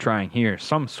 beers we're trying here,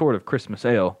 some sort of Christmas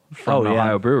ale from an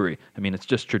Ohio brewery. I mean, it's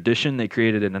just tradition. They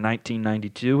created it in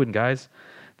 1992, and guys,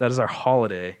 that is our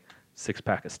holiday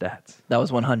 6-pack of stats. That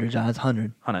was 100, John. That's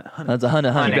 100. 100. That's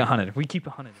 100. Keep it 100. We keep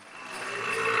 100.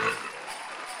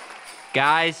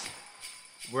 Guys,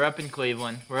 we're up in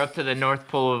Cleveland. We're up to the North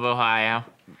Pole of Ohio,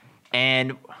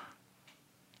 and a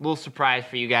little surprise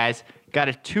for you guys. Got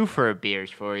a twofer of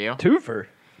beers for you. Twofer?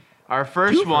 Our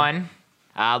first one,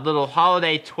 a little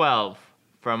Holiday 12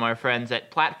 from our friends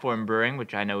at Platform Brewing,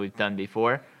 which I know we've done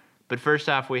before. But first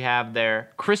off, we have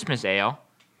their Christmas Ale,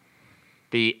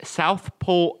 the South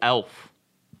Pole Elf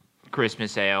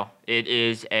Christmas Ale. It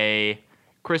is a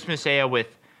Christmas ale with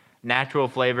natural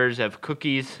flavors of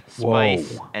cookies,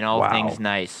 spice, and all things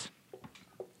nice.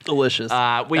 Delicious.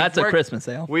 That's a Christmas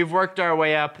ale. We've worked our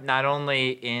way up not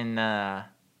only in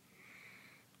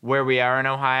where we are in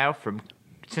Ohio, from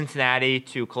Cincinnati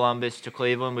to Columbus to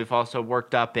Cleveland. We've also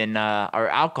worked up in our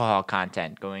alcohol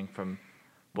content, going from,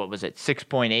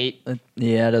 6.8?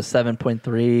 Yeah, to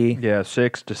 7.3. Yeah,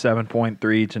 6 to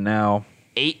 7.3 to now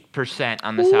 8%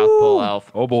 on the South Pole Elf.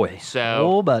 Oh, boy.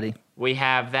 So, buddy. We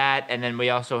have that, and then we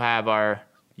also have our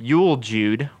Yule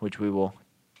Jude, which we will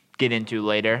get into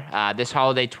later. This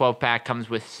holiday 12-pack comes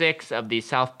with 6 of the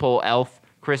South Pole Elf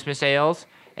Christmas ales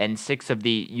and 6 of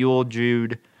the Yule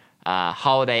Jude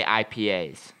holiday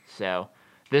IPAs. So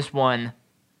this one, a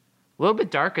little bit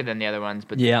darker than the other ones,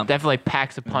 but definitely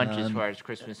packs a punch as far as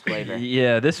Christmas flavor.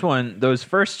 Yeah, this one, those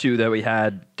first 2 that we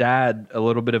had, Dad, a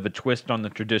little bit of a twist on the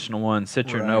traditional one.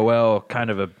 Citra Noel, kind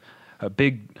of a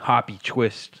big hoppy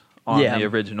twist on the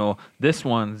original. This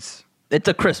one's... It's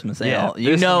a Christmas ale.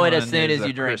 You know it as soon as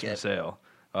you drink Christmas ale.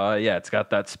 It's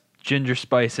got that ginger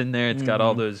spice in there. It's got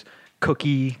all those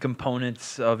cookie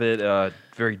components of it.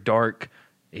 Very dark,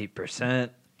 8%.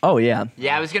 Oh, yeah.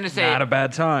 Yeah, I was going to say... Not a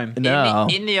bad time. No.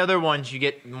 In the other ones, you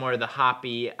get more of the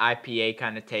hoppy IPA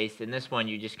kind of taste. In this one,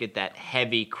 you just get that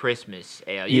heavy Christmas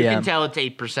ale. You can tell it's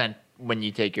 8% when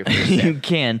you take your first sip. You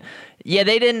can. Yeah,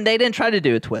 they didn't try to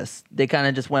do a twist. They kind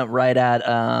of just went right at...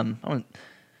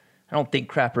 I don't think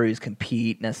craft breweries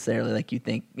compete necessarily like you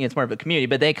think. It's more of a community,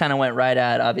 but they kind of went right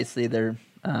at, obviously, their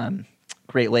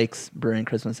Great Lakes Brewing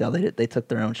Christmas Ale. They took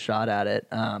their own shot at it.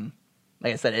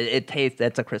 Like I said, it tastes,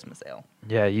 that's a Christmas ale.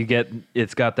 Yeah,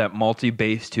 it's got that malty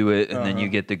base to it, and then you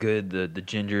get the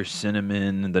ginger,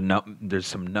 cinnamon, there's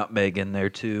some nutmeg in there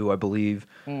too, I believe.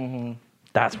 Mm-hmm.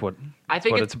 That's what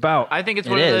it's about. I think it's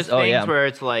one of those things where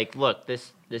it's like, look,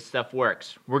 this stuff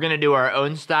works. We're going to do our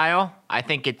own style. I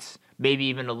think it's maybe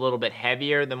even a little bit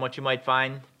heavier than what you might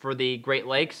find for the Great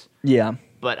Lakes. Yeah.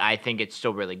 But I think it's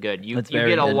still really good. You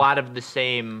get a lot of the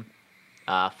same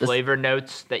flavor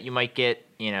notes that you might get,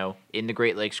 in the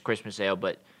Great Lakes Christmas Ale,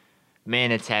 but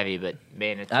man, it's heavy, but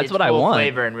man, it's what full I want.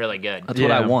 Flavor and really good. That's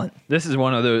what I want. This is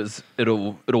one of those,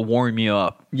 it'll warm you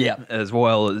up. Yeah. As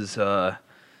well as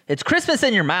it's Christmas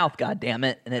in your mouth,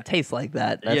 goddammit, and it tastes like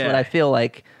that. That's what I feel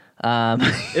like.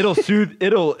 It'll soothe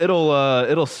your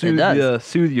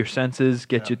senses,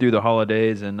 get you through the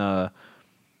holidays, and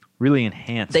really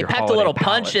enhance. They your packed a little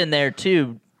punch in there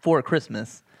too for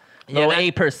Christmas. little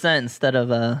 8% instead of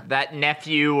that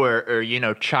nephew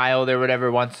or child or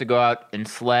whatever wants to go out and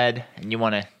sled, and you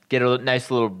want to get a nice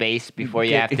little base before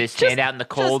you have to stand out in the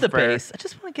cold just a base. I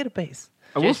just want to get a base.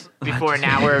 Before an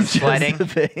hour of sledding.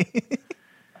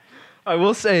 I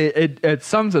will say it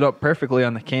sums it up perfectly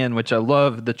on the can, which I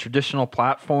love. The traditional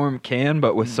platform can,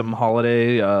 but with some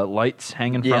holiday lights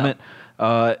hanging from it.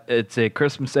 It's a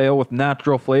Christmas ale with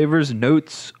natural flavors,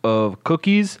 notes of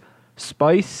cookies,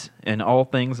 spice, and all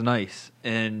things nice.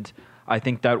 And I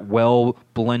think that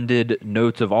well-blended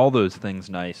notes of all those things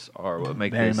nice are what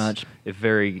make this a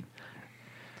very,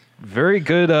 very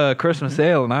good Christmas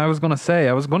ale. And I was going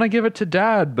to give it to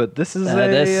Dad, but this is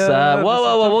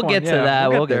whoa, we'll get to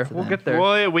that. We'll get there.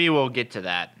 Well, we will get to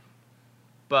that.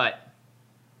 But,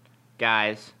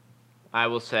 guys, I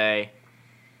will say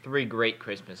 3 great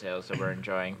Christmas ales that we're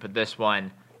enjoying. But this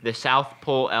one, the South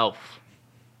Pole Elf,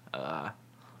 a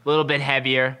little bit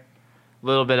heavier, a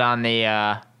little bit on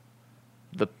the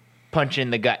punch in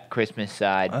the gut Christmas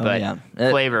side, but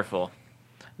flavorful.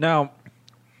 Now,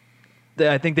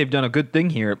 I think they've done a good thing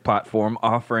here at Platform,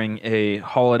 offering a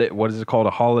holiday. What is it called?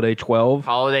 A Holiday 12.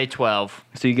 Holiday 12.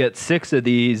 So you get 6 of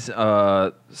these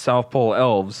South Pole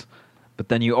Elves. But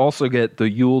then you also get the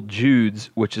Yule Judes,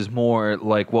 which is more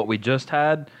like what we just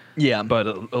had. Yeah. But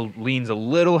it leans a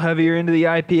little heavier into the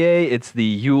IPA. It's the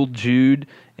Yule Jude,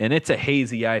 and it's a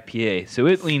hazy IPA. So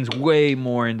it leans way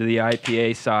more into the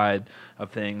IPA side of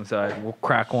things. We'll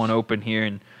crack one open here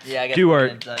and do our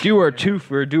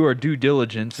twofer, do our due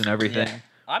diligence and everything. Yeah.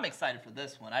 I'm excited for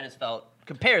this one. I just felt,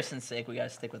 comparison's sake, we got to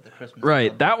stick with the Christmas.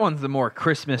 Right. That one's the more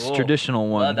Christmas traditional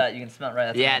one. Love that. You can smell it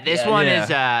right. Yeah,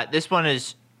 this one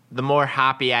is the more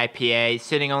hoppy IPA,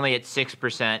 sitting only at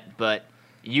 6%, but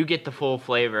you get the full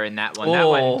flavor in that one. That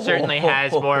one certainly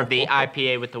has more of the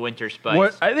IPA with the winter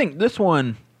spice. I think this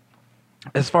one,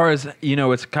 as far as,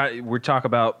 we're talking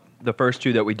about the first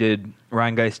 2 that we did,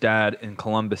 Rheingeistad and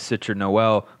Columbus Citra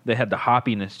Noel, they had the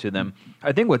hoppiness to them.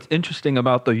 I think what's interesting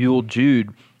about the Yule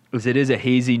Jude is it is a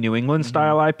hazy New England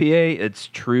style IPA. It's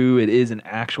true, it is an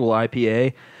actual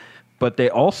IPA. But they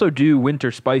also do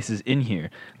winter spices in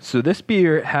here. So this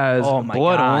beer has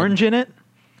blood orange in it,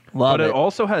 but it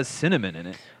also has cinnamon in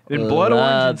it. In blood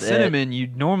orange and cinnamon, you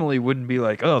normally wouldn't be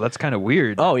like, oh, that's kind of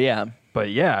weird. Oh, yeah.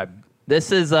 But yeah. This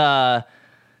doesn't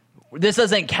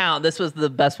count. This was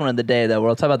the best one of the day, though.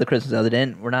 We'll talk about the Christmas other day.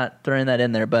 We're not throwing that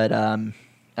in there, but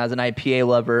as an IPA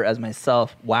lover, as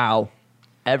myself, wow.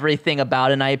 Everything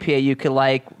about an IPA you could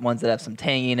like, ones that have some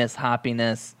tanginess,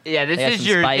 hoppiness. Yeah, this is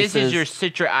your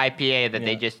Citra IPA that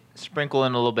they just sprinkle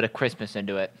in a little bit of Christmas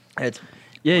into it.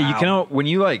 You can when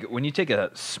you take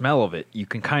a smell of it, you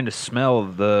can kind of smell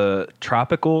the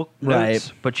tropical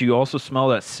notes, but you also smell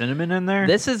that cinnamon in there.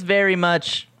 This is very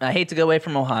much, I hate to go away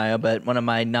from Ohio, but one of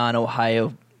my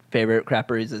non-Ohio favorite crap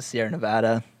breweries is Sierra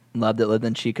Nevada. Loved it, lived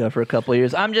in Chico for a couple of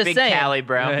years. I'm just saying. Big Cali,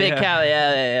 bro. Big Cali,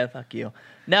 yeah, fuck you.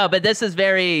 No, but this is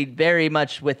very, very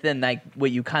much within like what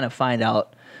you kind of find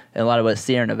out in a lot of what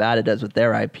Sierra Nevada does with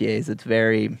their IPAs. It's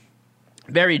very,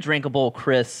 very drinkable,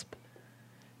 crisp,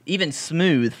 even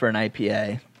smooth for an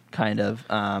IPA, kind of.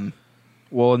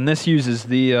 Well, and this uses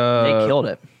the they killed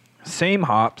it. Same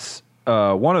hops,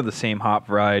 one of the same hop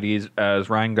varieties as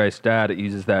Rheingeistad. It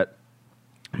uses that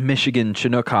Michigan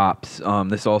Chinook hops.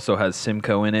 This also has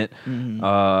Simcoe in it,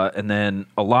 and then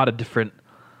a lot of different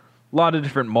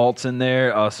malts in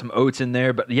there, some oats in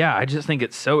there. But yeah, I just think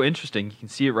it's so interesting. You can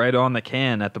see it right on the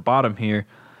can at the bottom here,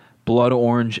 blood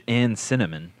orange and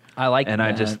cinnamon. I like that.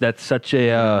 And that's such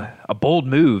a bold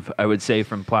move, I would say,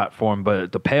 from Platform,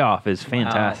 but the payoff is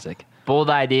fantastic. Wow. Bold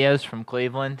ideas from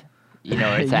Cleveland. You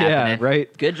know it's happening. Yeah,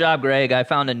 right. Good job, Greg. I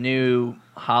found a new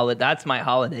holiday. That's my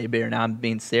holiday beer. Now I'm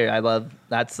being serious. I love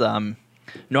that's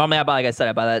normally I buy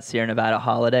that Sierra Nevada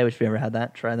Holiday, which if you ever had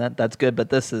that, try that. That's good, but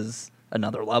this is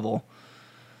another level.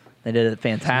 They did a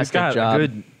fantastic job. A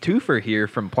good twofer here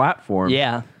from Platform.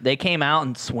 Yeah, they came out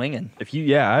and swinging.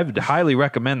 I would highly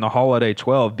recommend the Holiday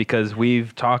 12 because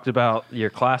we've talked about your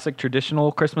classic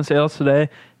traditional Christmas ales today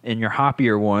and your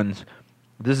hoppier ones.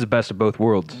 This is the best of both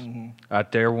worlds. Mm-hmm.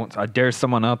 I dare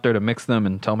someone out there to mix them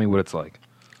and tell me what it's like.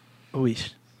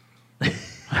 Ooish. I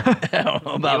don't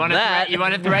know about that. You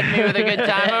want to threaten me with a good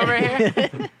time over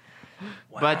here?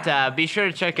 Wow. But be sure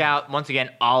to check out, once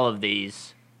again, all of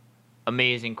these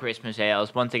amazing Christmas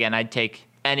ales. Once again, I'd take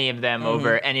any of them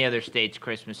over any other state's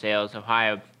Christmas ales.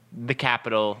 Ohio, the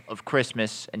capital of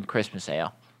Christmas and Christmas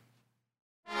ale.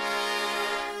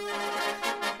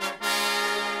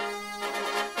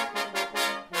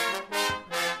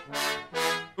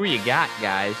 Who you got,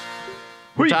 guys?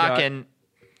 We're talking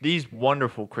these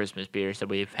wonderful Christmas beers that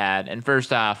we've had. And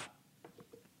first off,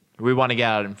 we want to get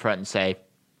out in front and say,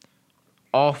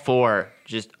 all 4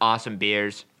 just awesome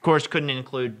beers. Of course, couldn't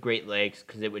include Great Lakes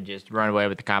because it would just run away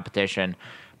with the competition.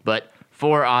 But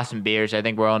 4 awesome beers. I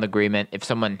think we're all in agreement. If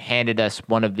someone handed us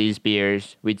one of these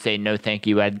beers, we'd say no, thank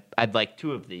you. I'd like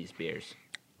 2 of these beers,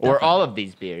 or all of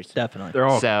these beers. Definitely. They're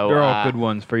all good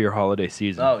ones for your holiday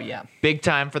season. Oh yeah, big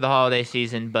time for the holiday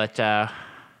season. But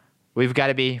we've got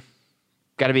to be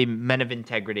men of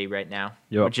integrity right now,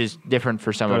 which is different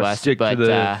for some of us. Stick but to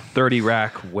the 30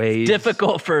 rack ways.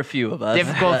 Difficult for a few of us.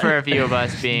 Difficult for a few of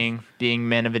us being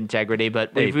men of integrity,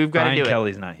 but we've got to do it.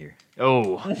 Kelly's not here.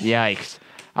 Oh, yikes.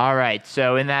 All right,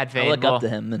 so in that vein... I look up to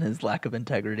him and his lack of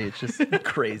integrity. It's just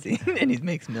crazy, and he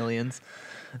makes millions.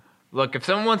 Look, if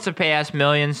someone wants to pay us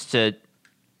millions to...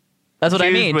 That's what I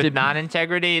mean. With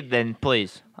non-integrity, then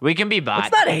please. We can be bought.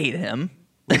 Let's not hate him.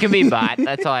 We can be bought.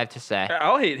 That's all I have to say.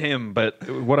 I'll hate him, but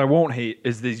what I won't hate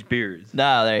is these beers.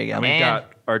 No, there you go. We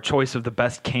got our choice of the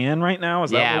best can right now.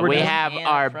 Is that what we're doing? Yeah, we have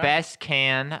our best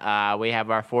can. We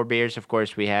have our 4 beers. Of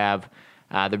course, we have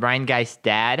the Rheingeist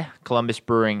Dad, Columbus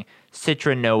Brewing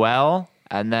Citra Noel,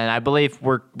 and then I believe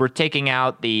we're taking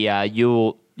out the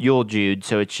Yule Jude,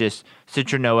 so it's just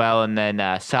Citra Noel and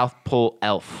then South Pole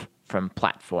Elf from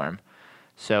Platform.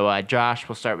 So Josh,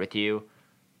 we'll start with you.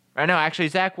 Or no, actually,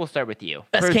 Zach, we'll start with you.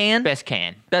 Best can? Best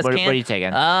can. Best can? What are you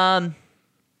taking?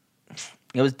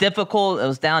 It was difficult. It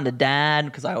was down to Dad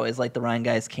because I always like the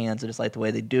Rheingeist cans. I just like the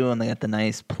way they do them. They got the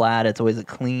nice plaid. It's always a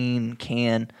clean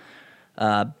can.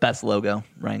 Best logo,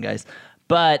 Rheingeist.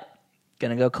 But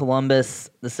gonna go Columbus,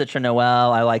 the Citra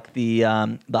Noel. I like the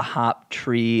hop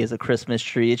tree as a Christmas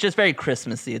tree. It's just very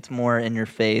Christmassy. It's more in your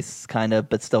face, kind of,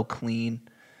 but still clean.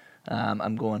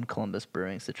 I'm going Columbus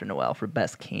Brewing Citra Noel for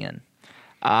best can.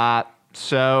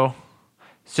 So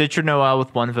Citra Noel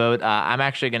with 1 vote. I'm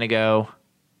actually going to go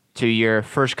to your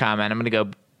first comment. I'm going to go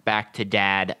back to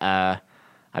Dad. I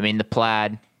mean, the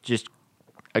plaid, just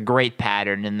a great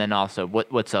pattern. And then also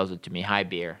what sells it to me? High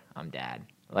beer. I'm Dad.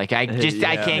 Like I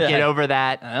can't get over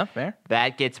that. Fair.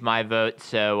 That gets my vote.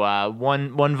 So,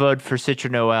 one vote for Citra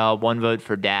Noel, 1 vote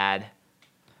for Dad.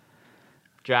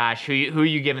 Josh, who are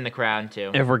you giving the crown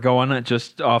to? If we're going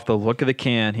just off the look of the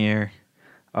can here,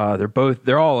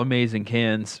 they're all amazing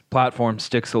cans. Platform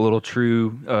sticks a little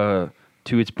true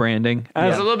to its branding.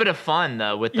 There's a little bit of fun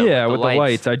though with the the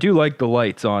lights. I do like the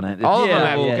lights on it. All of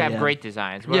them have great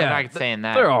designs. We're not saying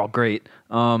that. They're all great.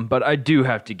 But I do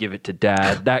have to give it to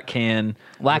Dad. That can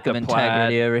lack of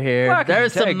integrity over here.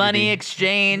 There's some money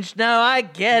exchange. No, I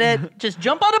get it. Just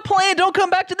jump on a plane. Don't come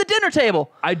back to the dinner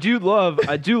table. I do love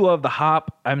the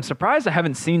hop. I'm surprised I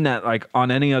haven't seen that like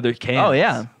on any other can. Oh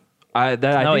yeah. I think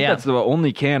that's the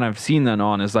only can I've seen that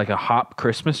on is like a hop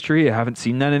Christmas tree. I haven't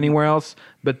seen that anywhere else.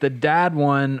 But the Dad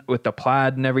one with the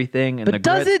plaid and everything, and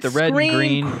the red and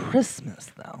green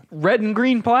Christmas though. Red and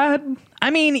green plaid. I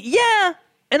mean, yeah,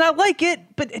 and I like it,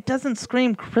 but it doesn't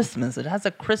scream Christmas. It has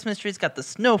a Christmas tree. It's got the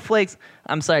snowflakes.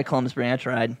 I'm sorry, Columbus Brewing. I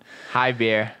tried. High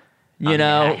beer.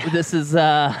 This is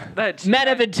men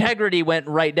of integrity went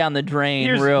right down the drain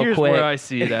real quick. Here's where I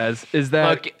see it as is that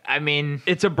look, I mean,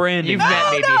 it's a branding. You've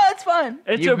met me. No, it's fine.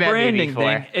 It's a branding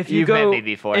thing. If you met me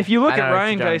before. If you look at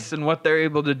Rheingeist and what they're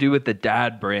able to do with the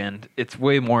Dad brand, it's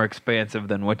way more expansive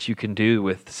than what you can do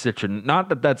with Citra. Not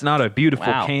that that's not a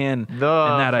beautiful can, and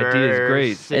that idea is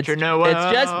great. It's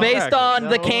just based on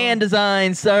the can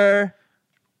design, sir.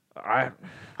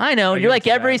 I know. You're like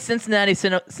every Cincinnati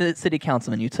city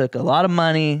councilman. You took a lot of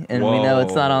money, and we know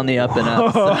it's not on the up and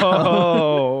up.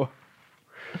 So.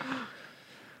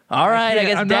 All right, I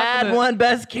guess Dad won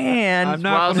best can. I'm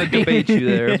not going to debate you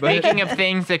there. But. Speaking of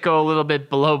things that go a little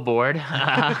bit below board,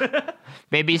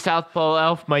 maybe South Pole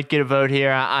Elf might get a vote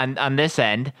here on this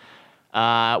end.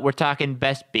 We're talking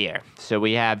best beer. So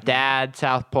we have Dad,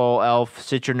 South Pole Elf,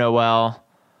 Citra Noel.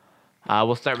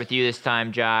 We'll start with you this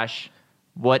time, Josh.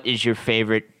 What is your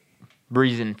favorite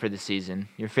reason for the season?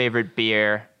 Your favorite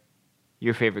beer?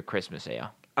 Your favorite Christmas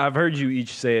ale? I've heard you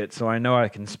each say it, so I know I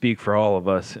can speak for all of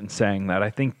us in saying that. I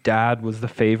think Dad was the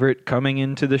favorite coming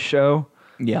into the show.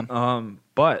 Yeah.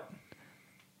 But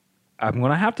I'm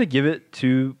going to have to give it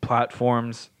to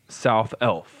Platform's South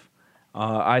Elf.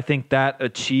 I think that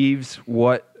achieves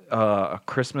what a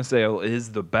Christmas ale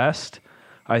is the best.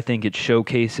 I think it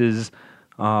showcases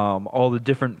all the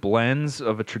different blends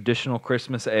of a traditional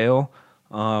Christmas ale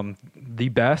the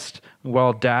best,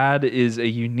 while Dad is a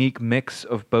unique mix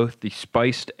of both the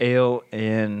spiced ale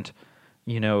and,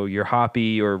 your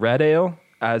hoppy or red ale,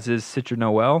 as is Citra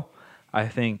Noel. I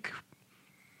think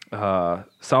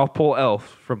South Pole Elf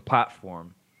from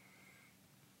Platform,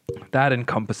 that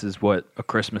encompasses what a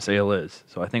Christmas ale is.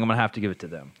 So I think I'm going to have to give it to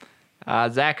them.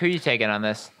 Zach, who are you taking on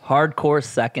this? Hardcore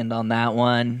second on that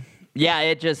one. Yeah,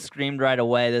 it just screamed right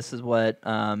away. This is what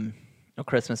a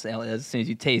Christmas ale is. As soon as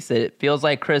you taste it, it feels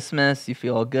like Christmas. You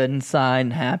feel good inside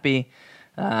and happy.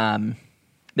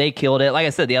 They killed it. Like I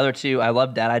said, the other two, I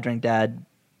love Dad. I drink Dad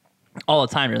all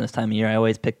the time during this time of year. I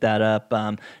always pick that up.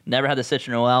 Never had the Citra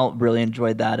Noel. Really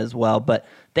enjoyed that as well. But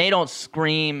they don't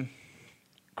scream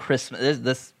Christmas.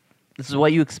 This is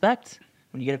what you expect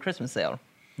when you get a Christmas ale.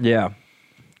 Yeah.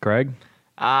 Greg?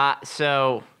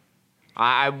 So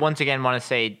I once again want to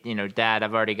say, Dad,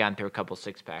 I've already gone through a couple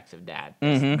 6-packs of Dad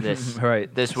this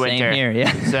winter. Same here,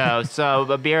 yeah. So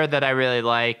a beer that I really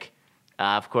like,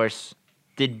 of course,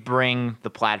 did bring the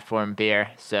platform beer,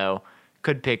 so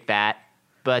could pick that.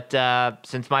 But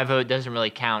since my vote doesn't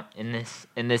really count in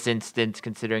this instance,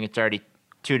 considering it's already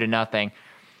 2-0,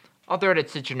 I'll throw it at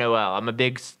Citra Noel. I'm a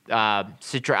big Citra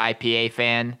IPA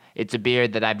fan. It's a beer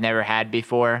that I've never had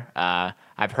before.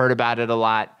 I've heard about it a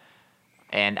lot,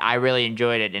 and I really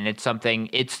enjoyed it. And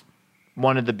it's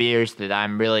one of the beers that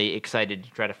I'm really excited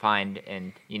to try to find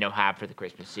and have for the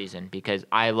Christmas season, because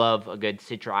I love a good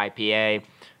Citra IPA.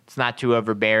 It's not too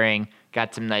overbearing.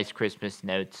 Got some nice Christmas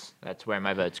notes. That's where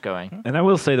my vote's going. And I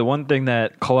will say the one thing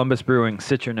that Columbus Brewing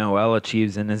Citra Noel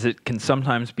achieves is it can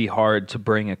sometimes be hard to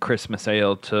bring a Christmas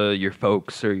ale to your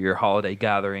folks or your holiday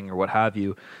gathering or what have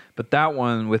you. But that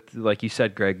one with, like you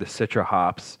said, Greg, the Citra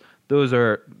hops, those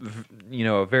are,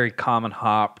 a very common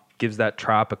hop, gives that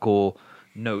tropical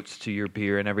notes to your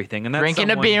beer and everything. And that's drinking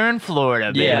a beer in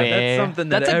Florida, baby. Yeah, that's something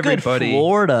that that's everybody, a good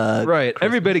Florida, right? Christmas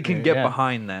everybody can beer, get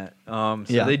behind that.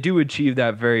 So they do achieve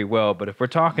that very well. But if we're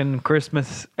talking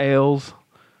Christmas ales,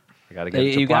 I gotta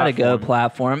get you got to go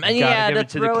platform, and give it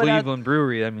to the Cleveland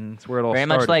Brewery. I mean, it's where it all very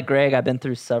started. much like Greg. I've been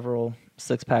through several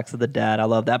 6-packs of the Dad. I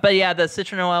love that. But yeah, the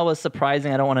Citra Noel was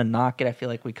surprising. I don't want to knock it. I feel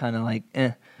like we kind of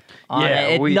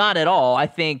not at all. I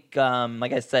think,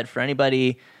 like I said, for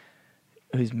anybody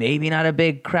who's maybe not a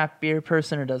big craft beer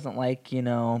person or doesn't like,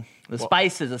 the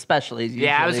spices especially.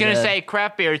 Yeah, I was going to say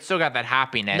craft beer, it's still got that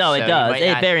hoppiness. No, it does.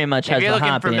 It very much has the hoppiness. If you're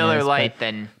looking for Miller Lite,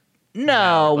 then...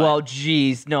 No, well,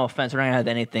 geez, no offense. We're not going to have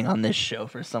anything on this show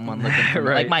for someone looking for...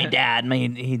 Right. Like my dad,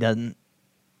 he doesn't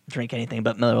drink anything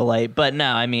but Miller Lite. But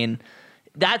no, I mean,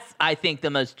 that's, I think, the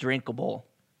most drinkable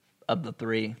of the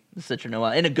three, the Citra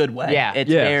Noel, in a good way. Yeah. It's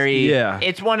very... Yeah.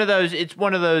 It's one of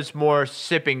those more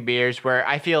sipping beers where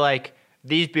I feel like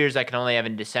these beers I can only have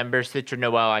in December. Citra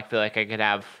Noel, I feel like I could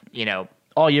have,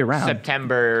 all year round.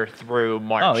 September through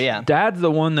March. Oh, yeah. Dad's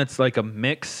the one that's like a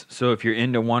mix. So if you're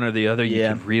into one or the other, you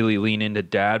can really lean into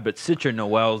Dad. But Citra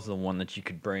Noel's the one that you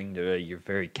could bring to your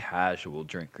very casual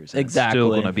drinkers. And exactly. It's still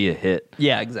going to be a hit.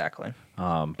 Yeah, exactly.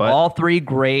 But all three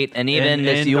great, and even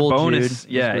this Yule bonus,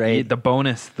 Jude, great. The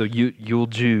bonus, the Yule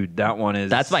Jude, that one is.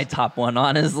 That's my top one,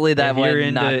 honestly. That one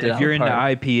if you're into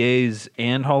IPAs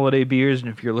and holiday beers,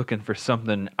 and if you're looking for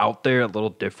something out there a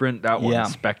little different, that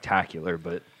one's spectacular.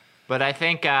 But I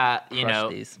think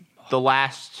the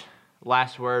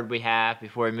last word we have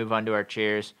before we move on to our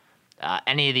cheers.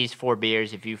 Any of these 4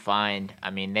 beers, if you find,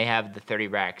 they have the 30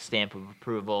 rack stamp of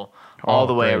approval all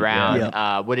the way around.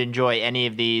 Yeah. Would enjoy any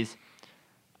of these.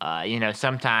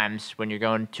 Sometimes when you're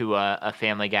going to a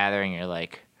family gathering, you're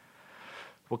like,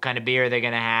 what kind of beer are they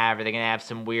going to have? Are they going to have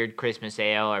some weird Christmas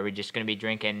ale? Are we just going to be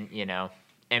drinking,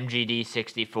 MGD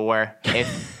 64?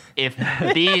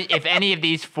 If any of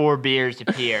these 4 beers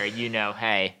appear,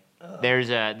 hey,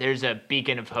 there's a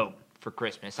beacon of hope for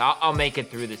Christmas. I'll make it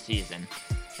through the season.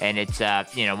 And it's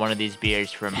one of these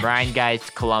beers from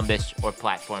Rhinegeist, Columbus, or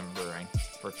Platform Brewing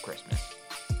for Christmas.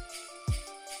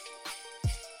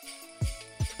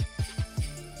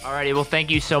 Alrighty, well,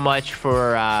 thank you so much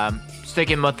for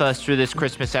sticking with us through this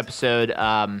Christmas episode.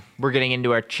 We're getting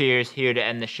into our cheers here to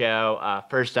end the show.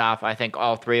 First off, I think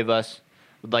all 3 of us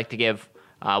would like to give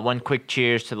one quick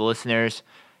cheers to the listeners.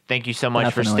 Thank you so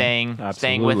much for staying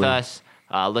with us,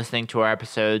 listening to our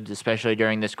episodes, especially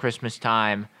during this Christmas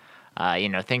time.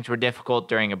 Things were difficult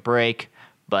during a break,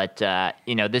 but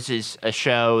this is a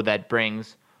show that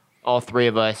brings all 3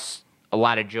 of us a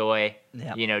lot of joy.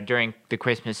 Yep. During the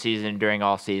Christmas season, during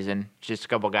all season. Just a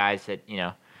couple guys that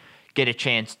get a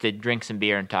chance to drink some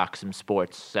beer and talk some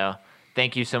sports. So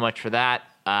thank you so much for that.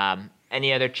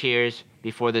 Any other cheers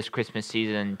before this Christmas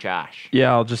season, Josh?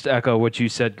 Yeah, I'll just echo what you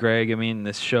said, Greg.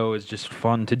 This show is just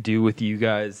fun to do with you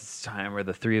guys. It's time where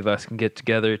the 3 of us can get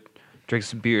together, drink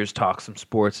some beers, talk some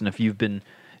sports. And if you've been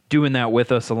doing that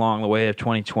with us along the way of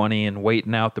 2020 and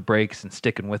waiting out the breaks and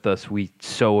sticking with us, we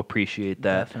so appreciate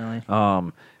that.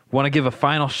 Definitely. Want to give a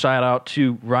final shout out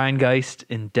to Rhinegeist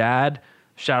and Dad.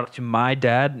 Shout out to my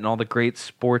dad and all the great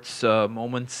sports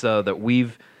moments that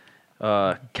we've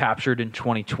captured in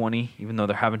 2020, even though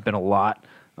there haven't been a lot.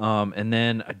 And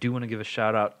then I do want to give a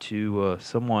shout out to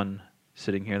someone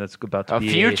sitting here that's about to be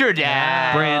a future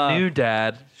dad, brand new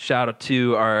dad. Shout out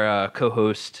to our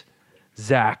co-host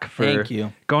Zach for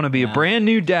going to be a brand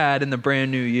new dad in the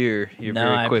brand new year here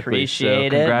very quickly. I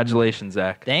appreciate it. Congratulations,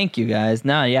 Zach. Thank you, guys.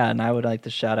 And I would like to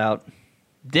shout out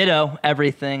ditto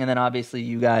everything, and then obviously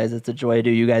you guys. It's a joy to do.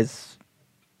 You guys,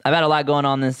 I've had a lot going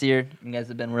on this year. You guys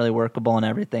have been really workable and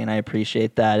everything, and I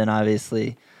appreciate that. And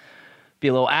obviously, be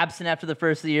a little absent after the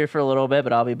first of the year for a little bit,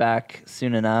 but I'll be back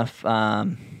soon enough.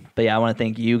 But yeah, I want to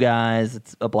thank you guys.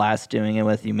 It's a blast doing it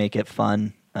with you. Make it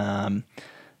fun. And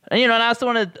I also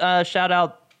want to shout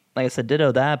out, like I said,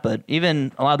 ditto that, but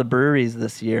even a lot of the breweries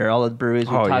this year, all the breweries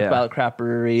we talked about, Craft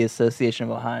Brewery Association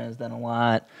of Ohio has done a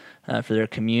lot for their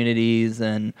communities,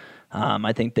 and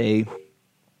I think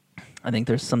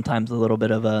there's sometimes a little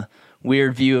bit of a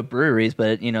weird view of breweries,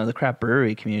 but the craft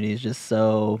brewery community is just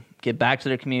so get back to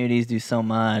their communities, do so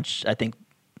much. I think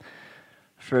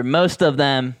for most of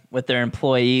them, with their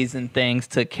employees and things,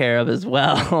 took care of as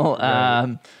well.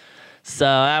 Right. So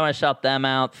I want to shout them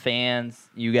out, fans,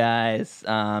 you guys,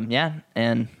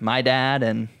 and my dad,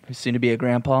 and who's soon to be a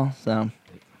grandpa. So,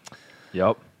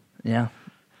 yep, yeah.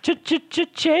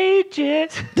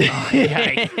 Changes.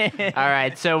 All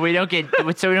right, so we don't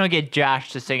get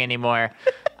Josh to sing anymore.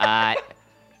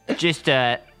 Just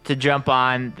to jump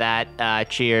on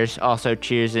that, cheers. Also,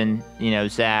 cheers, and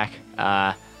Zach.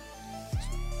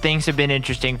 Things have been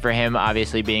interesting for him,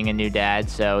 obviously being a new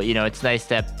dad. So it's nice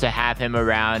to have him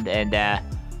around and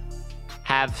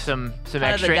have some kind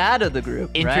extra the dad of the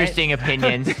group, interesting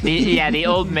opinions. The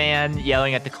old man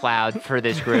yelling at the cloud for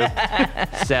this group.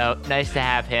 So nice to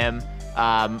have him.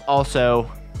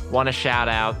 Also, want to shout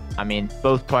out.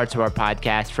 Both parts of our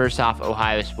podcast. First off,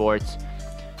 Ohio Sports.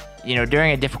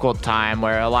 During a difficult time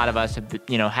where a lot of us have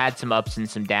had some ups and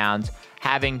some downs,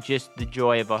 having just the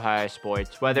joy of Ohio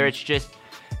Sports, whether it's just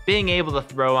being able to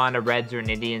throw on a Reds or an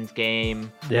Indians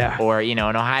game, or an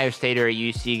Ohio State or a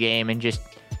UC game, and just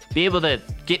be able to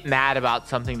get mad about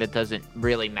something that doesn't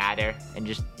really matter and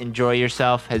just enjoy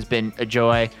yourself has been a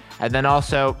joy. And then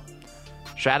also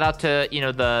shout out to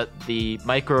the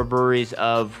microbreweries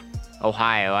of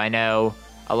Ohio. I know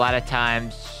a lot of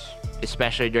times,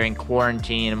 especially during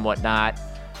quarantine and whatnot,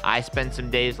 I spent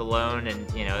some days alone,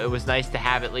 and it was nice to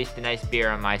have at least a nice beer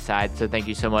on my side. So thank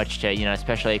you so much to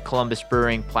especially Columbus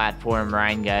Brewing Platform,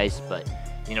 Ryan guys, but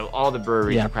all the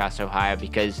breweries across Ohio,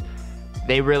 because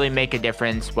they really make a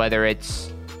difference. Whether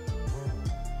it's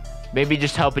maybe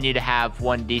just helping you to have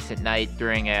one decent night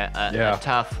during a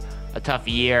tough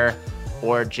year,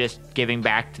 or just giving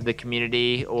back to the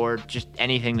community, or just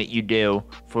anything that you do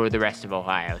for the rest of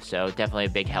Ohio. So definitely a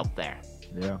big help there.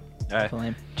 Yeah.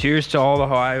 Cheers to all the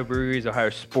Ohio breweries, Ohio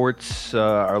sports,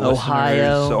 our listeners,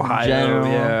 Ohio. General.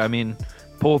 Yeah,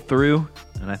 pull through,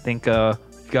 and I think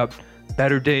we've got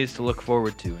better days to look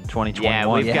forward to in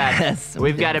 2021. Yeah,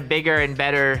 we've got a bigger and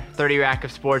better 30 Rack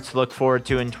of Sports to look forward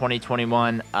to in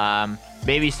 2021.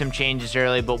 Maybe some changes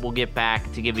early, but we'll get back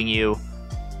to giving you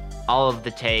all of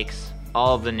the takes,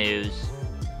 all of the news,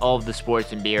 all of the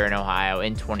sports and beer in Ohio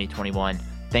in 2021.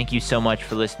 Thank you so much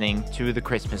for listening to the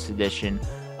Christmas edition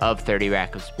of 30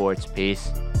 Rack of Sports. Peace.